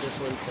looking at this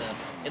one to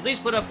at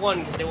least put up one,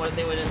 because they would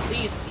at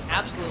least,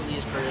 absolutely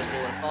as Curtis,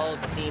 they would follow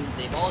the theme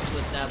they've also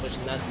established,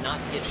 and that's not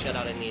to get shut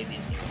out in any of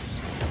these games.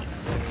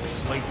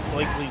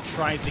 Likely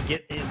trying to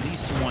get at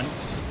least one,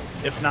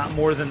 if not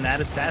more than that.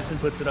 Assassin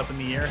puts it up in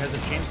the air, has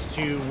a chance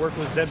to work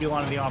with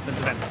Zebulon in the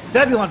offensive end.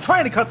 Zebulon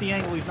trying to cut the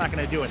angle, he's not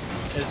going to do it,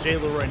 as Jay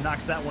Leroy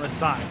knocks that one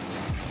aside.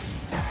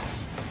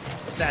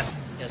 Assassin.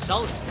 Yeah,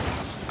 solid.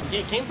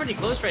 Yeah, came pretty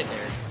close right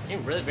there.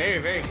 Came really very,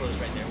 very close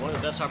right there. One of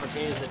the best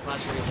opportunities that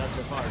Plattsburgh has had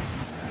so far.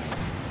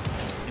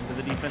 Into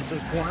the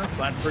defensive corner.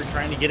 Plattsburgh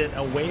trying to get it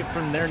away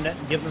from their net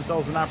and give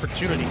themselves an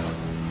opportunity.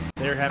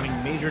 They're having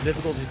major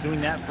difficulties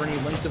doing that for any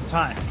length of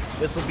time.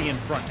 This will be in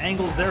front.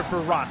 Angles there for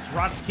Rotz.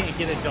 Rotz can't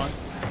get it done.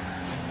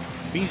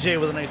 BJ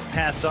with a nice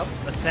pass up.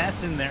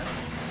 Assassin there.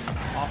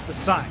 Off the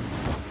side.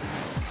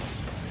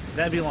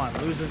 Zebulon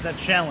loses that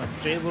challenge.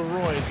 Jay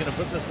Leroy is going to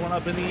put this one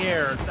up in the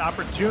air.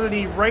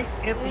 Opportunity right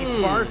at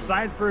the far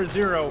side for a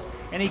 0.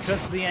 And he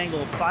cuts the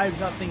angle.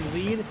 5-0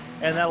 lead,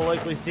 and that'll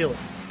likely seal it.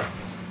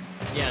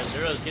 Yeah,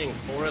 Zero's getting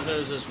 4 of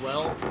those as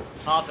well.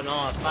 Popping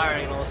off,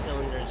 firing on all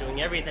cylinders,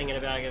 doing everything in a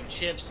bag of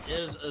chips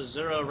is a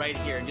 0 right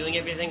here. Doing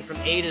everything from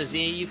A to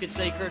Z, you could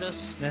say,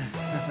 Curtis.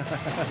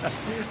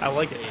 I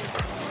like it. There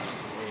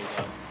you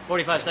go.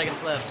 45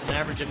 seconds left, an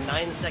average of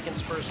 9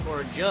 seconds per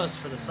score just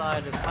for the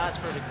side of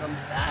Plattsburgh to come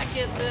back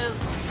at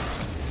this.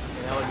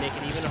 And that would make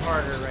it even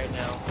harder right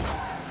now.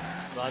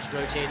 Watch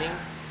rotating.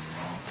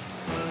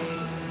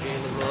 Jay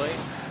Leroy.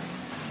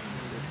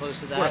 We're close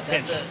to that.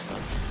 That's it.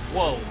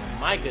 Whoa,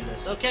 my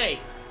goodness. Okay,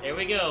 there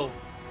we go.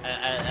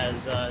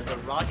 As the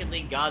Rocket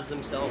League gods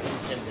themselves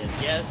intended.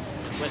 Yes,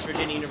 West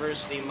Virginia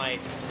University might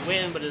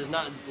win, but it is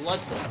not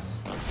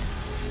bloodless.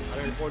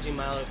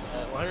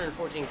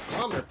 114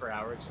 kilometer per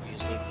hour,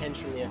 excuse me. Pinch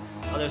from the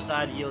other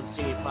side yields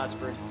SUNY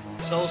Plattsburgh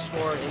sole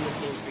score in this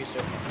game 3 so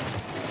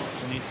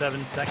far.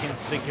 27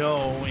 seconds to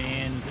go,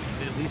 and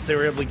at least they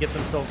were able to get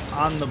themselves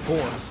on the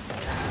board.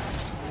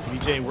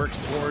 BJ works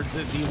towards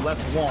the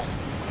left wall.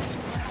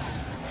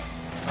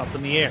 Up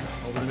in the air,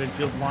 over the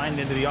midfield line,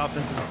 into the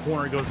offensive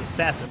corner goes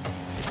Assassin.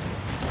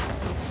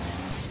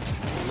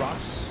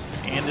 Rotz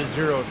and a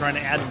 0, trying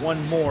to add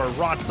one more.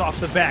 Rotz off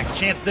the back,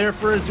 chance there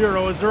for a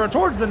 0. A 0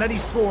 towards the net, he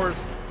scores.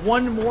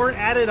 One more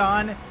added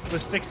on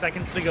with 6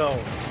 seconds to go.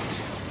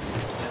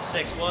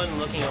 6-1,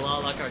 looking a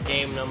lot like our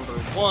game number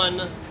 1.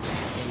 Game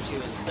 2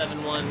 is a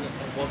 7-1.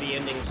 We'll be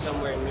ending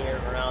somewhere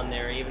near around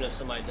there, even if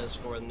somebody does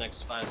score in the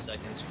next 5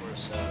 seconds or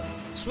so.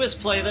 Swiss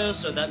play though,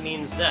 so that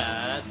means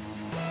that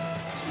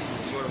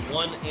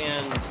 1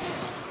 and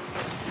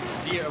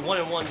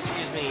 1,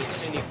 excuse me,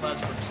 SUNY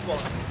Plattsburgh squad.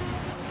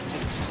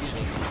 Excuse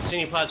me.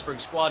 SUNY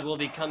Plattsburgh squad will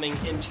be coming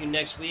into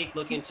next week,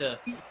 looking to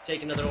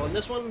take another one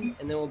this one,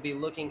 and then we'll be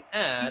looking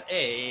at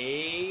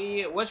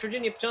a West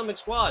Virginia Potomac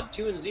squad,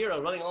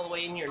 2-0, running all the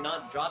way in here,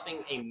 not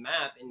dropping a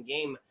map in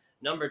game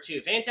number 2.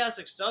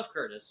 Fantastic stuff,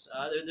 Curtis.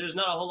 There's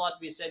not a whole lot to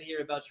be said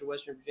here about your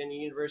Western Virginia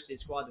University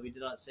squad that we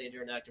did not say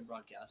during active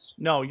broadcast.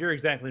 No, you're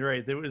exactly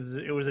right. It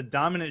was a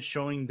dominant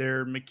showing.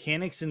 Their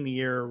mechanics in the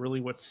air are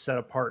really what set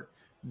apart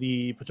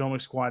the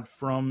Potomac squad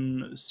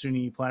from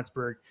SUNY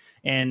Plattsburgh,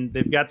 and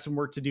they've got some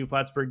work to do.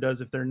 Plattsburgh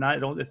does if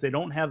they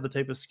don't have the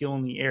type of skill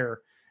in the air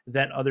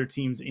that other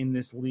teams in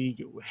this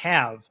league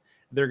have.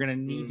 They're going to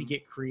need to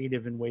get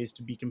creative in ways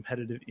to be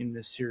competitive in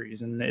this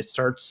series. And it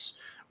starts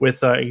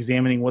with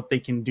examining what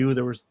they can do.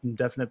 There was some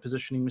definite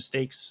positioning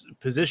mistakes.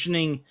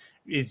 Positioning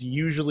is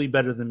usually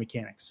better than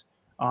mechanics.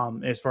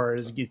 As far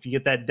as if you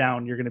get that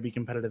down, you're going to be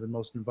competitive in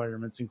most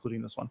environments,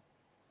 including this one.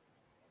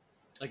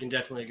 I can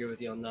definitely agree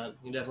with you on that.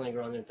 You definitely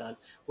agree with that.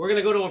 We're going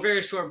to go to a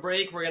very short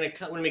break.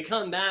 When we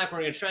come back, we're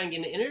going to try and get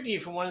an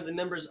interview from one of the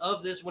members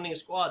of this winning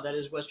squad. That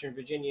is Western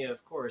Virginia,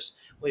 of course.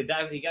 We'll be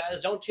back with you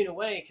guys. Don't tune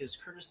away because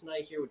Curtis and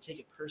I here would take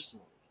it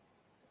personally.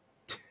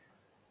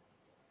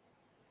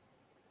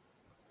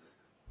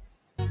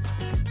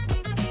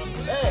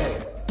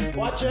 Hey,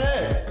 watch your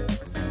head.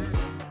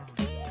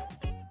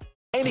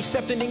 Ain't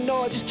accept and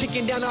ignore, just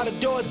kicking down all the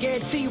doors.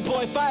 Guarantee you,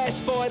 boy, if I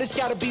ask for it, it's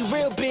gotta be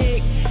real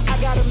big. I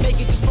gotta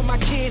make it just for my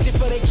kids and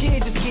for their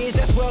kids' kids.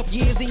 That's wealth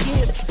years and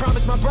years.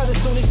 Promise my brother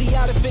soon as he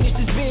out and finish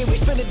this bid, we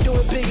finna do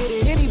it bigger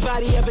than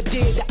anybody ever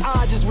did. The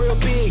odds is real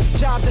big,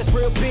 jobs that's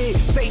real big.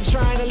 Satan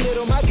trying a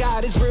little, my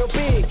God is real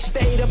big.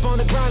 Stayed up on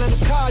the ground on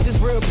the cars is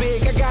real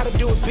big. I gotta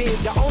do it big,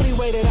 the only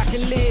way that I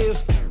can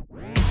live.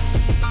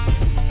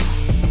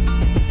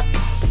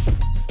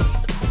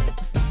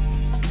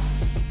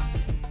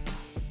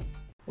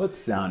 What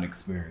sound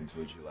experience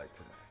would you like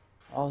today?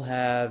 I'll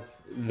have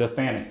the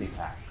fantasy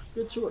pack.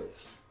 Good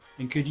choice.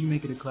 And could you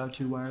make it a Cloud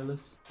 2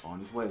 wireless? On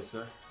his way,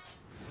 sir.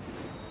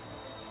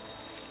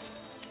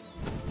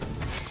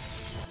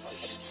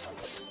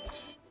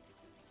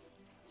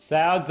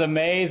 Sounds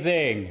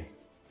amazing.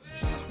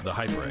 The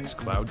HyperX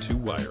Cloud 2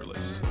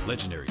 Wireless.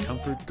 Legendary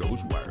comfort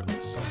goes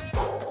wireless.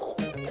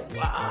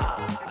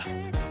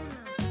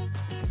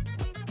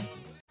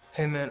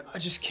 Hey man, I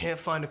just can't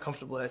find a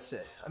comfortable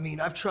headset. I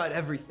mean, I've tried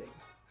everything.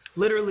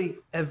 Literally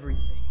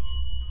everything.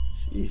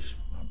 Sheesh,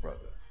 my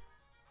brother.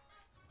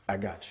 I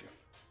got you.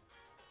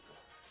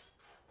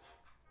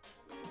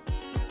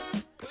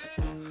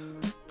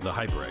 The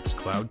HyperX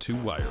Cloud 2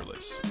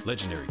 Wireless.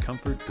 Legendary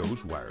comfort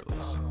goes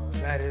wireless.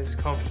 That is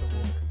comfortable.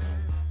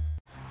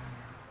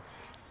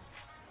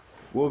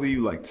 What will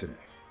you like today?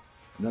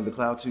 Another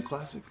Cloud 2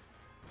 classic?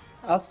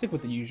 I'll stick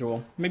with the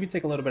usual. Maybe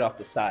take a little bit off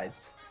the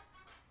sides.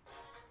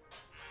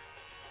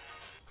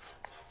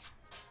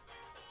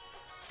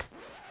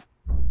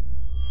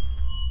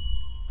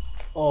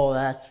 Oh,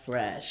 that's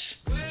fresh.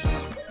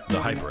 The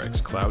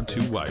HyperX Cloud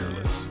 2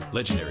 Wireless.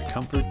 Legendary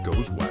comfort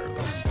goes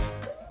wireless.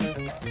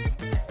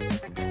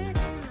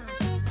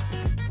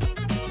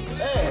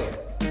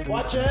 Hey,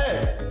 watch your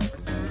head.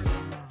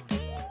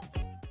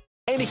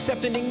 Ain't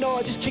accept and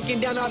ignore, just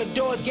kicking down all the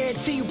doors.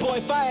 Guarantee you, boy,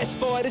 if I ask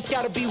for it, it's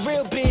gotta be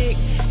real big.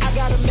 I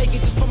gotta make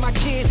it just for my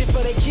kids and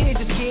for their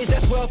kids' kids.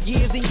 That's wealth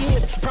years and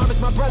years. Promise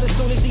my brother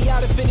soon as he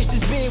out and finish this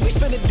bid, we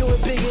finna do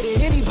it bigger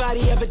than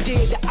anybody ever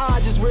did. The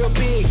odds is real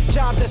big,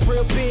 jobs that's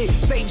real big.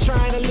 Satan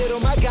trying a little,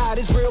 my God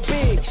is real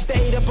big.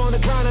 Stayed up on the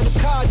ground on the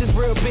cars is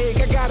real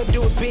big. I gotta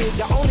do it big,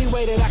 the only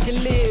way that I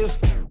can live.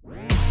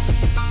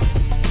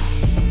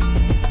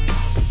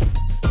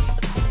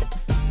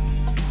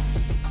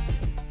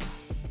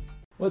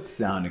 What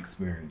sound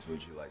experience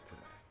would you like today?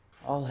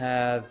 I'll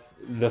have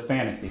the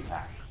fantasy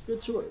pack.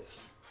 Good choice.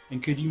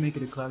 And could you make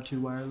it a Cloud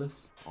 2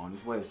 wireless? On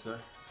his way, sir.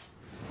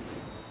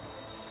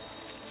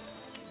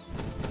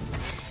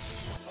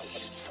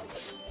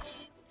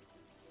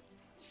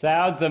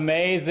 Sounds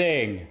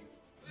amazing.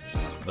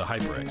 The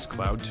HyperX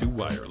Cloud 2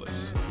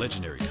 Wireless.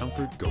 Legendary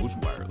comfort goes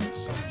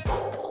wireless.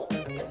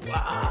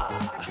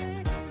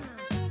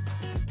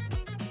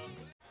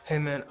 Hey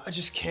man, I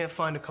just can't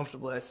find a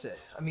comfortable headset.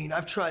 I mean,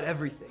 I've tried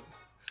everything.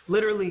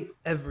 Literally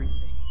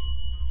everything.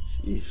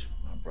 Sheesh,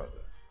 my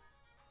brother.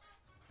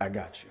 I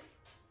got you.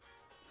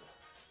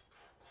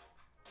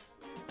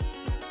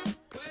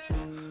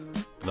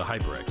 The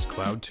HyperX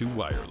Cloud 2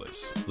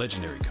 Wireless.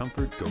 Legendary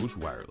comfort goes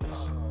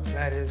wireless.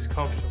 That is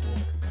comfortable.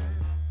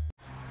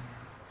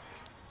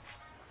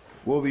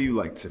 What will you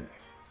like today?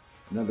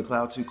 Another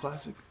Cloud 2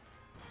 classic?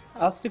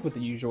 I'll stick with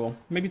the usual.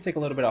 Maybe take a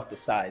little bit off the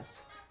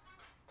sides.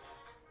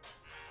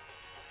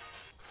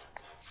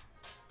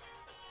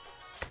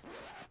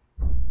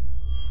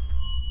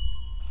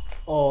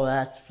 Oh,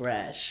 that's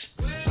fresh.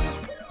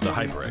 The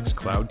HyperX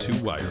Cloud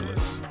 2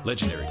 Wireless.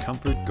 Legendary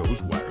comfort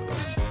goes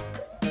wireless.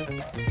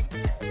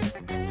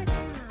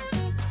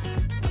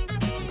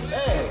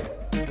 Hey,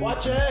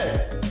 watch your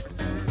head.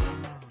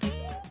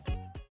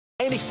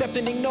 Ain't accept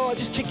and ignore,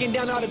 just kicking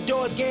down all the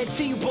doors.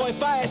 Guarantee you, boy,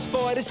 if I ask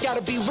for it, it's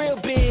gotta be real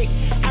big.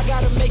 I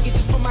gotta make it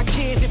just for my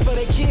kids and for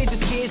their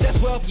kids' kids. That's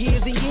wealth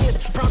years and years.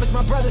 Promise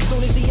my brother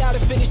soon as he out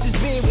and finish this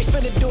bid, we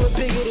finna do it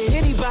bigger than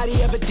anybody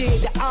ever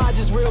did. The odds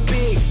is real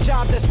big,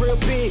 jobs that's real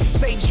big.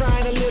 Satan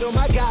trying a little,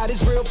 my God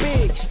is real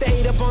big.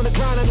 Stayed up on the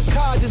ground on the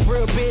cars is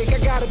real big. I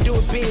gotta do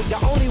it big, the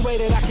only way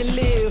that I can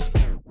live.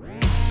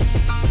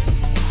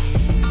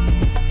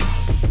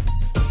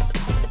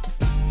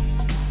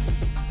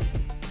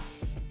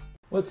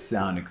 What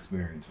sound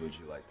experience would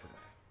you like today?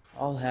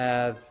 I'll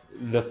have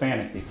the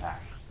fantasy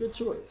pack. Good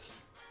choice.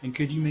 And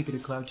could you make it a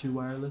Cloud 2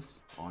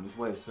 wireless? On his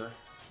way, sir.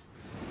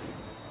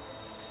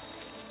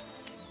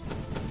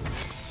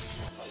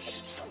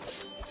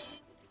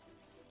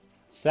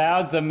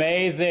 Sounds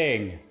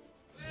amazing.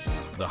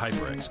 The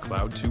HyperX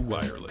Cloud 2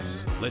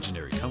 Wireless.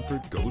 Legendary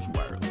comfort goes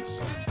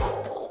wireless.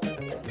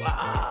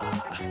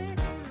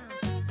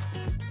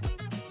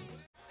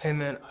 Hey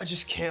man, I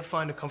just can't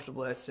find a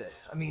comfortable headset.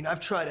 I mean, I've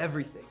tried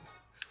everything.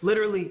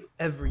 Literally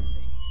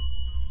everything.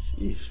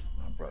 Sheesh,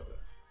 my brother.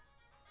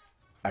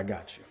 I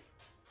got you.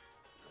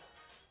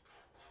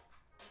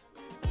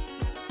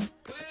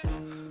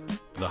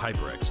 The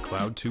HyperX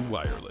Cloud 2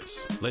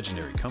 Wireless.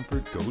 Legendary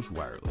comfort goes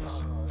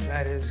wireless.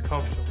 That is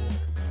comfortable.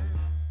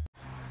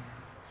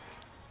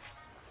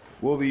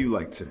 What will you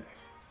like today?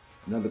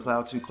 Another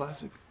Cloud 2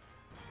 classic?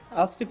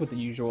 I'll stick with the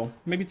usual.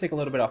 Maybe take a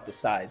little bit off the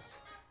sides.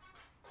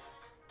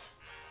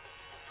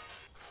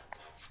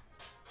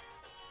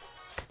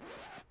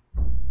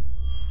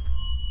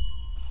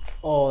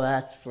 Oh,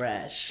 that's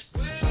fresh.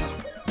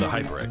 The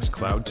HyperX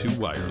Cloud 2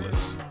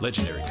 Wireless.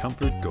 Legendary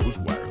comfort goes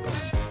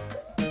wireless.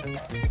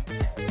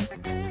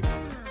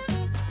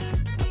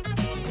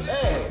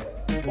 Hey,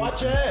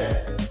 watch your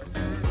head.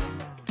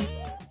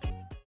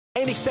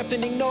 Ain't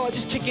accepting, ignore,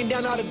 just kicking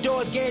down all the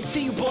doors.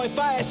 Guarantee you, boy, if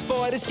I ask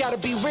for it, it's gotta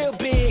be real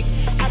big.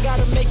 I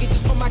gotta make it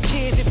just for my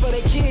kids and for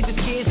their kids, just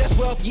kids. That's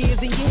wealth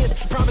years and years.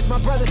 Promise my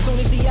brother soon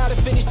as he out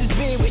and finish this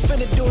bid, we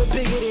finna do it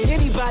bigger than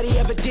anybody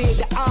ever did.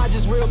 The odds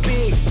is real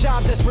big,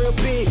 jobs that's real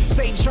big.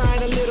 Satan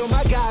trying a little,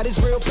 my God is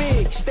real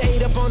big.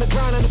 Stayed up on the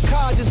grind on the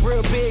cars is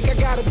real big. I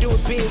gotta do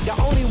it big, the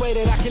only way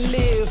that I can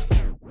live.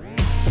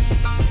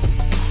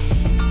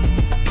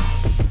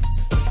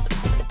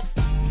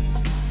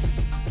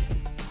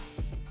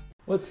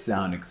 What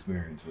sound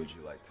experience would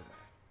you like today?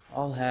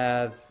 I'll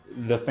have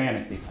the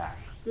fantasy pack.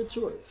 Good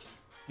choice.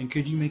 And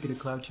could you make it a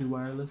Cloud 2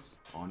 wireless?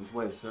 On his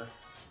way, sir.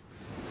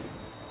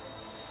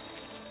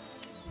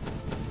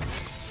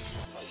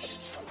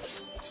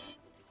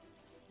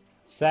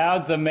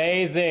 Sounds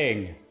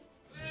amazing.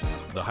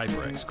 The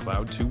HyperX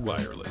Cloud 2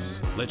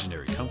 Wireless.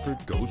 Legendary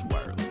comfort goes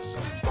wireless.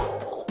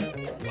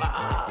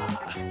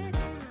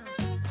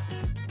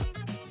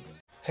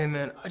 Hey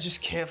man, I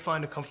just can't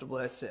find a comfortable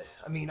headset.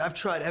 I mean, I've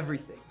tried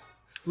everything.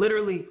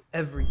 Literally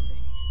everything.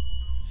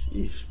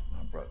 Sheesh,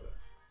 my brother.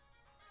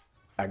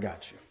 I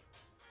got you.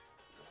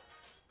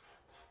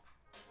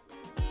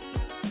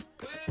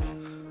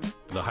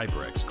 The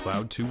HyperX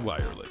Cloud 2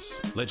 Wireless.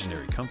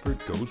 Legendary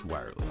comfort goes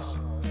wireless.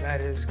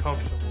 That is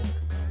comfortable.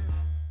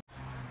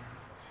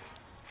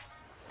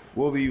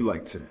 What will you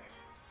like today?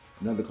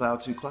 Another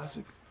Cloud 2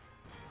 classic?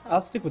 I'll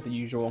stick with the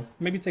usual.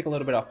 Maybe take a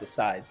little bit off the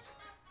sides.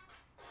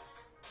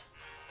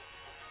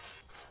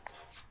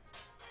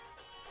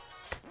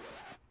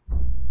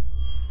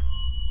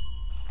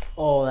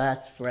 Oh,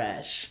 that's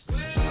fresh.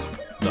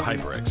 The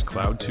HyperX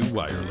Cloud 2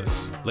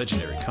 Wireless.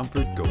 Legendary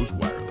comfort goes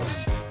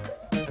wireless.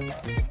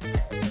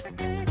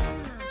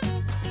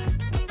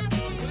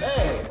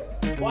 Hey,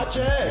 watch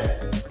your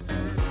head.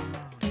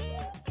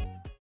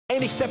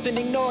 Ain't accepting,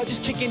 ignore,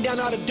 just kicking down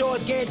all the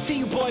doors. Guarantee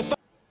you, boy, if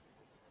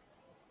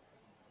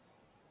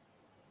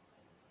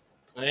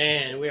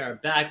And we are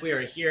back. We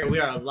are here. We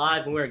are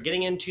live, and we are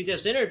getting into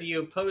this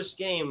interview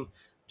post-game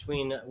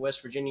between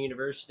West Virginia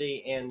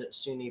University and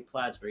SUNY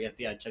Plattsburgh.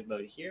 FBI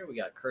Tugboat here. We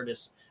got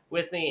Curtis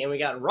with me, and we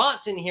got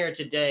Rotz in here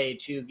today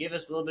to give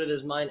us a little bit of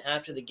his mind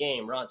after the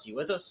game. Rotz, you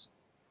with us?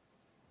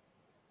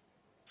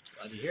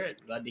 Glad to hear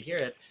it. Glad to hear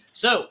it.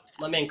 So,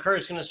 my man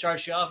Kurt's going to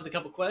start you off with a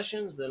couple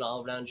questions, then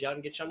I'll round you out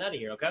and get you on out of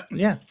here, okay?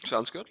 Yeah.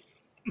 Sounds good.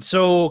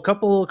 So a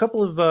couple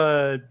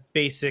of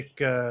basic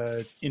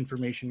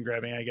information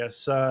grabbing, I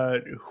guess.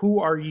 Who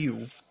are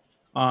you?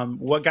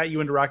 What got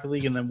you into Rocket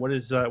League, and then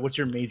what's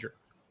your major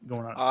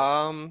going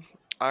on?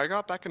 I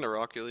got back into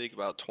Rocket League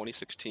about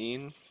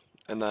 2016,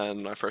 and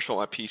then I first went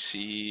my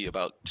PC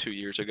about 2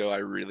 years ago. I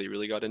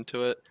really got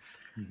into it.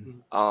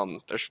 Mm-hmm.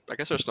 I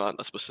guess there's not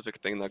a specific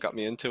thing that got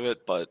me into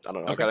it, but I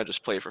don't know. Okay. I gotta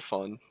just play for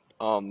fun.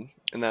 And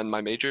then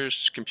my major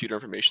is computer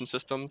information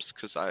systems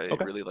because I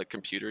really like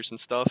computers and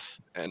stuff,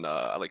 and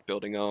I like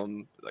building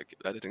them, like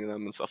editing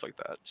them and stuff like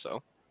that.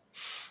 So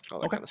all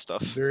that kind of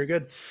stuff. Very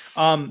good.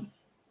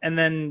 And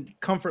then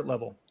comfort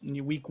level.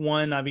 Week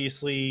one,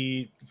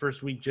 obviously,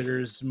 first week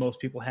jitters.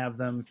 Most people have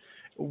them.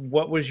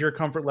 What was your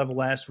comfort level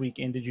last week,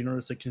 and did you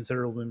notice a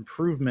considerable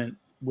improvement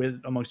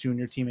amongst you and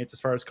your teammates as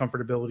far as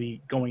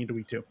comfortability going into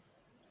week two?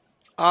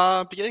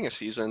 Beginning of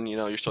season,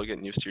 you're still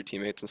getting used to your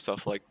teammates and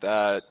stuff like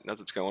that as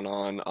it's going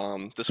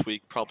on. This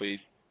week, probably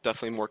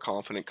definitely more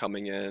confident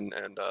coming in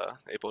and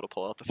able to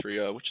pull out the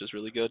 3-0, which is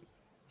really good.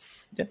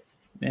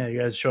 Yeah, you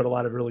guys showed a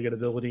lot of really good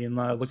ability, and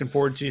looking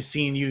forward to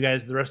seeing you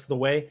guys the rest of the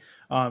way.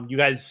 You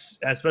guys,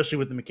 especially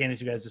with the mechanics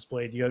you guys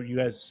displayed, you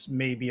guys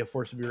may be a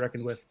force to be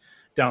reckoned with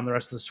down the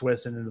rest of the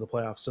Swiss and into the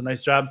playoffs. So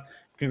nice job.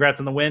 Congrats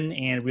on the win,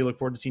 and we look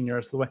forward to seeing you the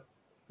rest of the way.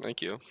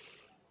 Thank you.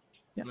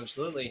 Yeah.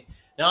 Absolutely.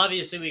 Now,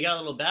 obviously, we got a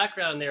little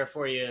background there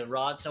for you,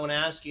 Rod. So I want to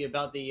ask you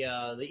about the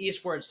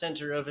esports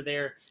center over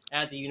there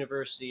at the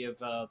University of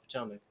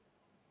Potomac.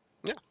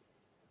 Yeah.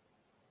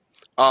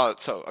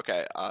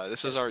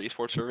 This is our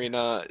esports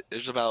arena.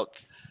 There's about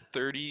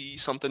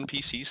 30-something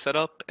PCs set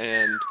up,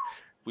 and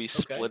we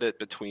split it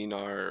between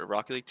our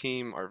Rocket League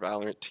team, our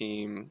Valorant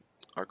team,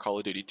 our Call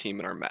of Duty team,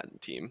 and our Madden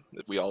team.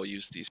 We all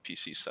use these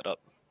PCs set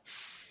up.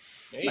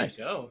 There you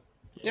go.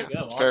 There you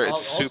go.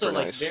 It's super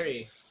nice.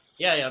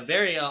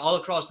 Very all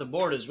across the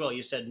board as well.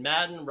 You said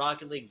Madden,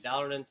 Rocket League,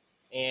 Valorant,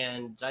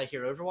 and did I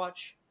hear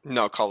Overwatch?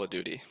 No, Call of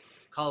Duty.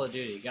 Call of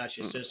Duty,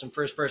 gotcha. So some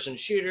first-person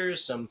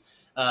shooters, some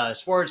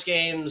sports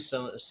games,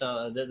 so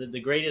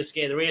the greatest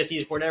game, the greatest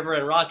esport ever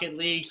in Rocket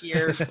League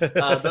here.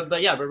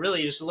 but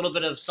really just a little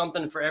bit of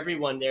something for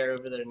everyone there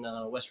over there in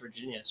West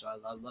Virginia. So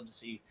I'd love to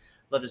see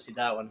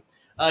that one.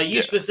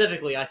 You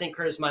specifically, I think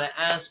Curtis might have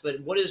asked,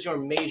 but what is your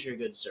major,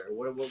 good sir?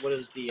 What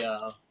is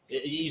the?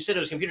 You said it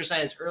was computer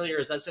science earlier.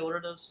 Is that still what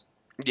it is?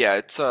 Yeah,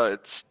 it's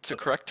the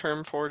correct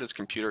term for it is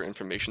computer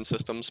information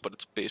systems, but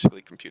it's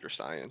basically computer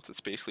science. It's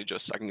basically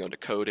just I can go into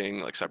coding,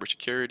 like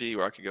cybersecurity,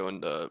 or I could go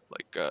into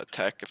like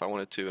tech if I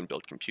wanted to and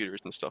build computers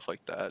and stuff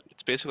like that.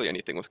 It's basically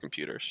anything with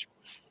computers.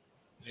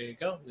 There you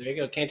go. There you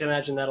go. Can't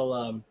imagine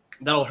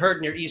that'll hurt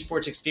in your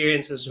esports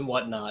experiences and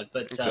whatnot.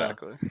 But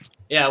exactly.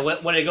 Yeah,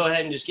 want to go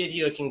ahead and just give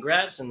you a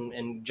congrats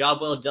and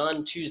job well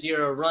done.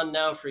 2-0 run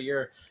now for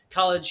your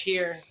college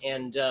here,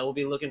 and we'll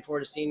be looking forward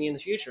to seeing you in the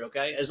future.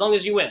 Okay, as long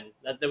as you win.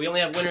 That we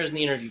only have winners in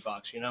the interview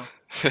box, you know.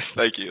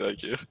 Thank you.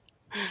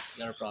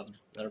 Not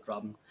a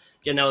problem.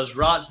 Yeah, now is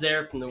Rods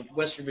there from the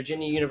Western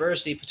Virginia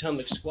University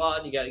Potomac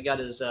squad. You got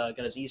his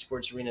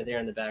esports arena there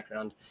in the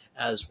background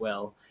as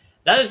well.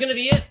 That is going to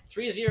be it.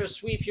 3-0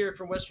 sweep here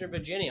from Western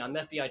Virginia. I'm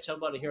FBI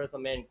Tubot here with my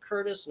man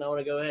Curtis, and I want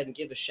to go ahead and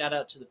give a shout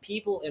out to the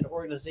people and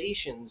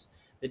organizations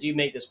that do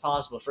make this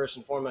possible. First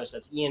and foremost,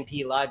 that's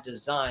EMP Live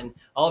Design.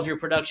 All of your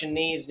production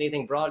needs,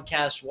 anything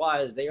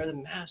broadcast-wise, they are the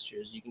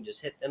masters. You can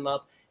just hit them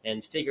up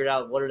and figure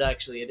out what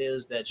it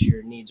is that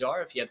your needs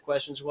are. If you have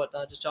questions or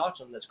whatnot, just talk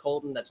to them. That's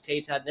Colton, that's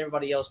KTAD, and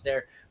everybody else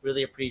there.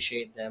 Really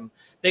appreciate them.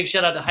 Big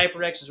shout out to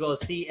HyperX as well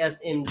as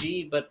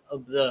CSMG. But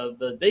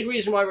the big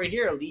reason why we're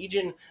here,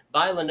 Legion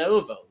by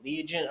Lenovo.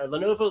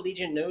 Lenovo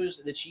Legion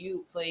knows that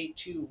you play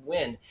to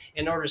win.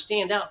 In order to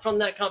stand out from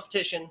that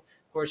competition,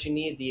 of course, you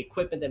need the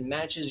equipment that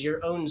matches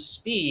your own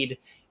speed.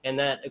 And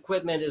that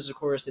equipment is, of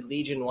course, the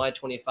Legion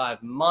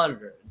Y25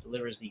 monitor.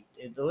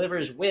 It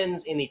delivers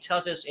wins in the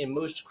toughest and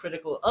most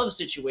critical of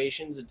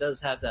situations. It does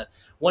have that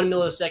 1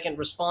 millisecond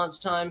response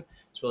time,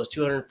 as well as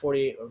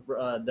 240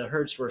 the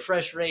hertz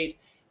refresh rate,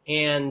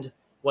 and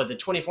the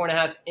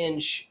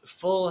 24.5-inch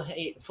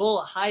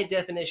full high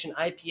definition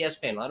IPS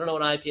panel. I don't know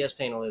what an IPS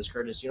panel is,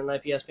 Curtis. You know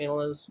what an IPS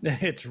panel is?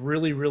 It's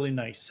really, really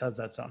nice. How's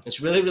that sound? It's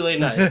really, really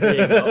nice. There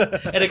you go.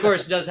 And of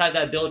course, it does have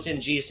that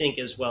built-in G-Sync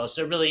as well.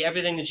 So really,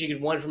 everything that you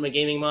could want from a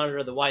gaming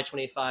monitor, the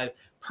Y25.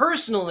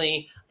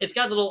 Personally, it's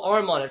got a little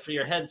arm on it for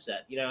your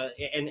headset. You know,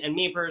 and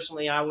me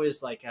personally, I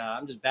always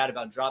I'm just bad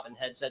about dropping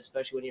headsets,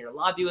 especially when you're in a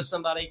lobby with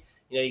somebody.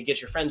 You know, you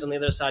get your friends on the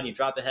other side, and you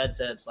drop a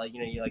headset. It's like,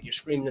 you're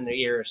screaming in their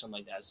ear or something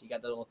like that. So you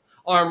got the little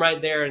arm right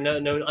there, and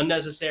no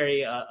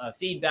unnecessary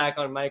feedback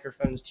on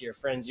microphones to your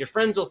friends. Your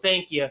friends will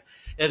thank you,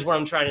 is what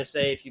I'm trying to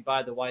say, if you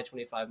buy the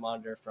Y25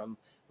 monitor from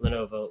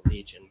Lenovo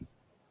Legion.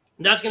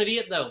 That's going to be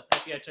it, though.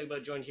 FBI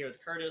Tugboat joined here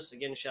with Curtis.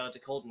 Again, shout out to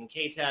Colton and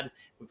KTAD.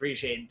 We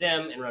appreciate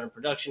them and running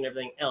production and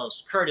everything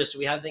else. Curtis, do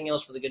we have anything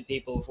else for the good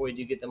people before we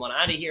do get them on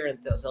out of here and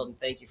tell them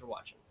thank you for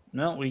watching?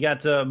 No, we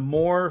got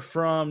more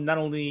from not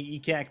only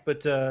ECAC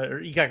or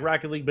ECAC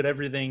Rocket League, but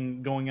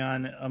everything going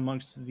on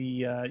amongst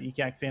the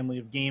ECAC family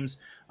of games.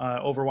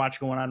 Overwatch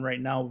going on right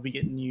now. We'll be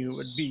getting you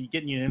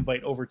an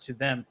invite over to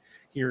them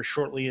here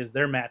shortly as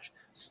their match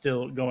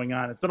still going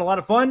on. It's been a lot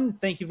of fun.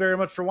 Thank you very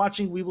much for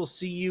watching. We will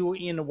see you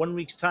in 1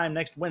 week's time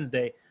next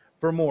Wednesday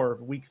for more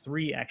of Week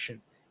 3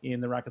 action in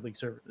the Rocket League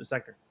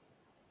sector.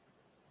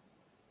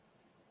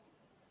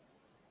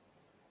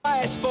 I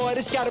asked for it,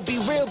 it's gotta be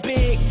real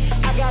big.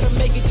 I gotta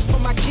make it just for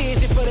my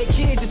kids and for their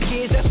kids'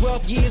 kids. That's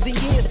wealth years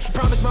and years.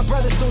 Promise my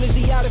brother soon as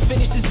he out and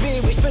finished his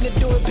bid, we finna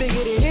do it bigger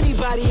than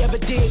anybody ever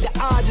did. The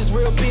odds is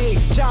real big,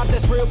 job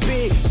that's real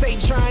big. Satan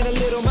trying a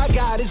little, my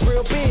God is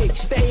real big.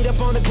 Stayed up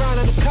on the ground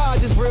on the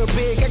cars is real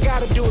big. I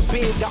gotta do it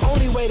big, the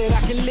only way that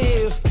I can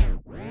live.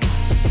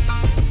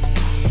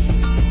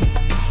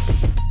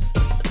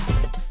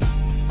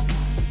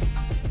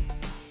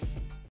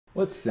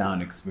 What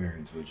sound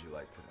experience would you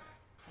like today?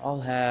 I'll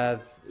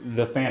have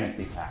the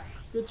fantasy pack.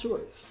 Good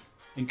choice.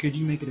 And could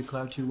you make it a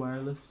Cloud 2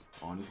 wireless?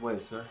 On his way,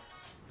 sir.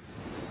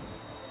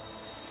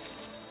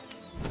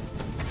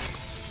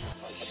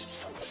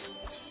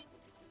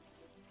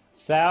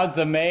 Sounds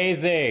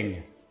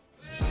amazing.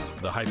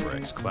 The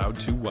HyperX Cloud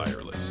 2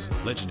 Wireless.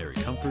 Legendary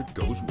comfort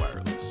goes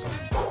wireless.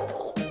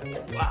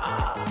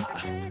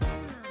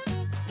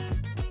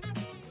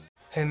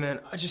 Hey man,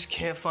 I just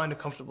can't find a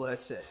comfortable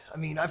headset. I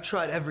mean, I've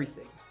tried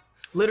everything.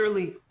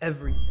 Literally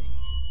everything.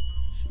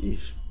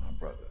 Sheesh, my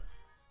brother.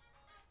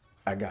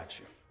 I got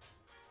you.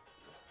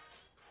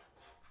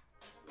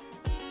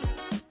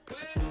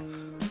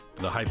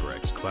 The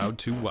HyperX Cloud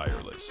 2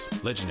 Wireless.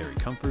 Legendary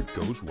comfort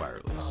goes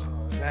wireless.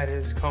 That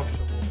is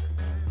comfortable.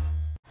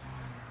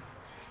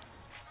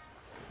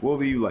 What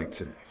will you like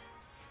today?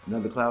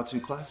 Another Cloud 2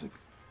 classic?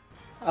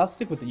 I'll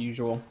stick with the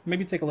usual.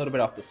 Maybe take a little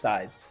bit off the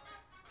sides.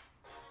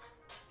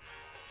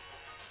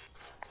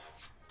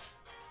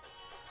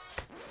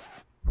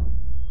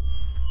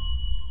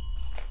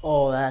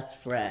 Oh, that's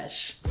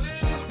fresh.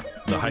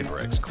 The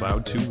HyperX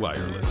Cloud 2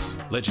 Wireless.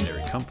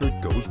 Legendary comfort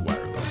goes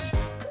wireless.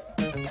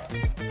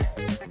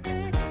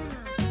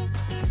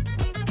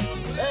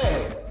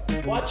 Hey,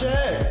 watch your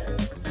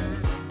head.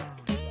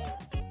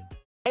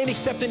 Ain't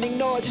accept and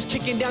ignore, just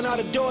kicking down all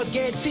the doors.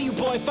 Guarantee you,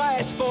 boy, if I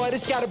ask for it,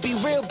 it's gotta be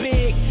real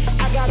big.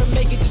 I gotta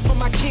make it just for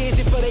my kids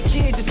and for their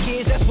kids, as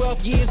kids. That's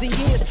wealth years and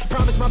years.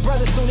 Promise my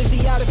brother soon as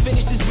he out and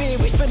finish this bid,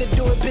 we finna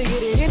do it bigger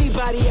than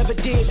anybody ever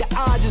did. The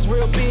odds is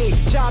real big,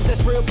 jobs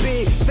that's real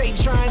big. Satan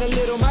trying a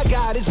little, my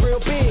God is real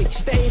big.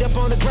 Stayed up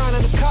on the grind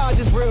on the cars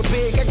is real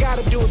big. I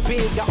gotta do it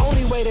big, the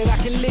only way that I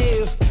can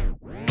live.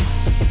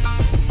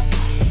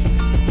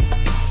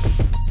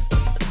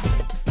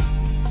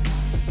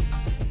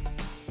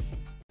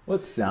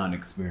 What sound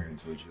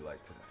experience would you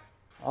like today?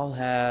 I'll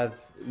have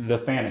the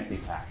fantasy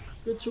pack.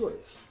 Good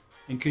choice.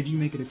 And could you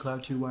make it a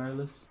Cloud 2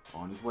 wireless?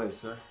 On his way,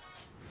 sir.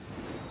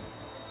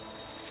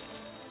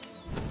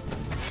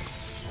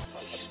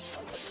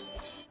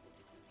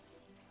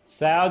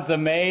 Sounds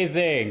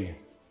amazing.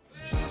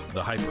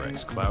 The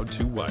HyperX Cloud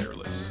 2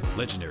 Wireless.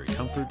 Legendary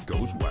comfort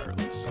goes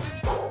wireless.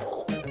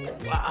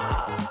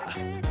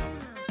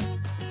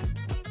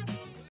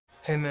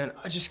 Hey man,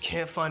 I just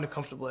can't find a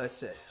comfortable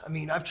headset. I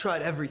mean, I've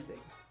tried everything.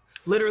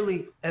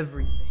 Literally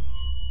everything.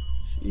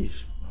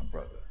 Sheesh, my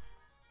brother.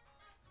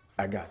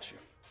 I got you.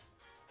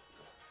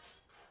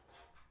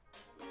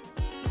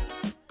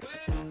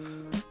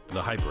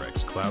 The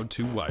HyperX Cloud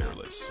 2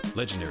 Wireless.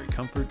 Legendary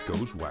comfort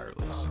goes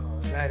wireless.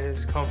 That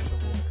is comfortable.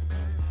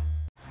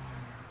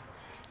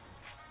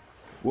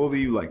 What will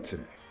you like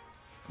today?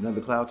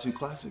 Another Cloud 2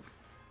 classic?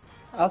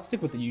 I'll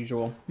stick with the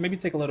usual. Maybe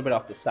take a little bit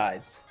off the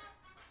sides.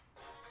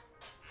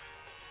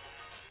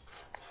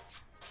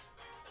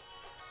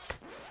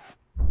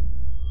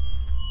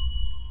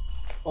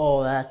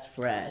 Oh, that's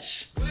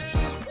fresh.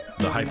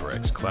 The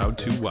HyperX Cloud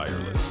 2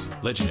 Wireless.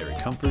 Legendary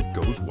comfort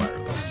goes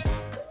wireless.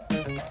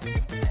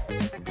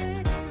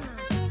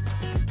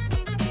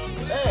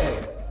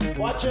 Hey,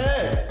 watch your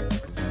head.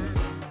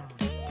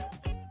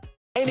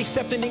 Ain't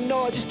accept and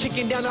ignore, just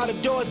kicking down all the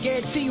doors.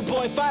 Guarantee you,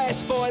 boy, if I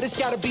ask for it, it's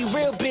gotta be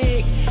real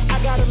big. I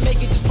gotta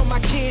make it just for my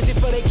kids and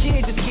for their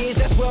kids, as kids.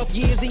 That's wealth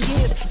years and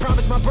years.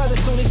 Promise my brother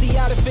soon as he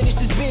out and finish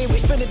this bid, we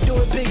finna do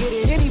it bigger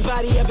than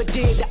anybody ever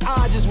did. The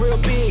odds is real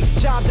big,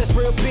 jobs that's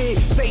real big.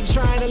 Satan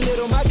trying a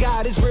little, my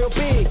God is real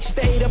big.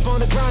 Stayed up on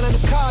the grind on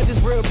the cars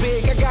is real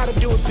big. I gotta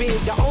do it big,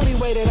 the only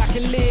way that I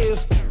can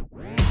live.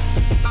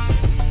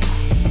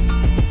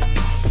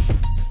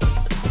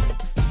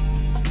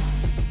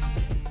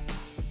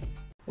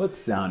 What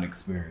sound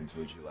experience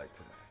would you like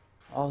today?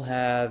 I'll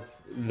have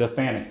the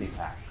fantasy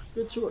pack.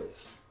 Good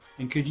choice.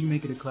 And could you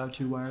make it a Cloud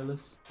 2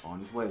 wireless? On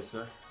his way,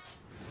 sir.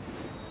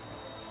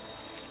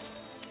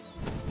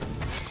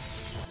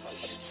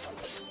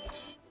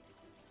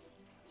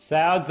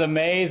 Sounds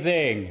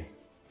amazing.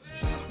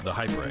 The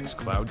HyperX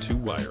Cloud 2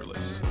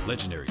 Wireless.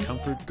 Legendary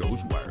comfort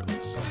goes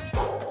wireless.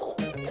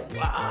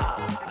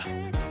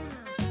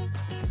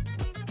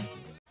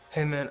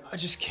 Hey man, I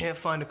just can't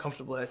find a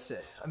comfortable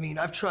headset. I mean,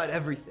 I've tried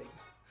everything.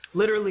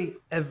 Literally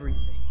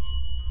everything.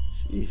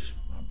 Sheesh,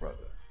 my brother.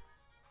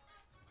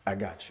 I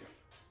got you.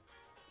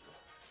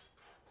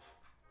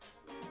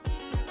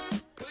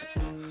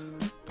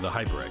 The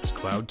HyperX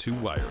Cloud 2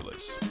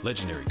 Wireless.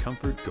 Legendary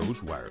comfort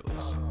goes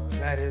wireless.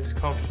 That is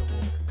comfortable.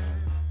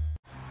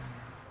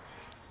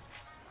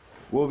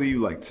 What will you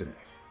like today?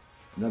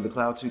 Another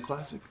Cloud 2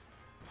 classic?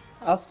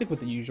 I'll stick with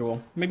the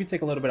usual. Maybe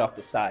take a little bit off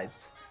the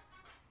sides.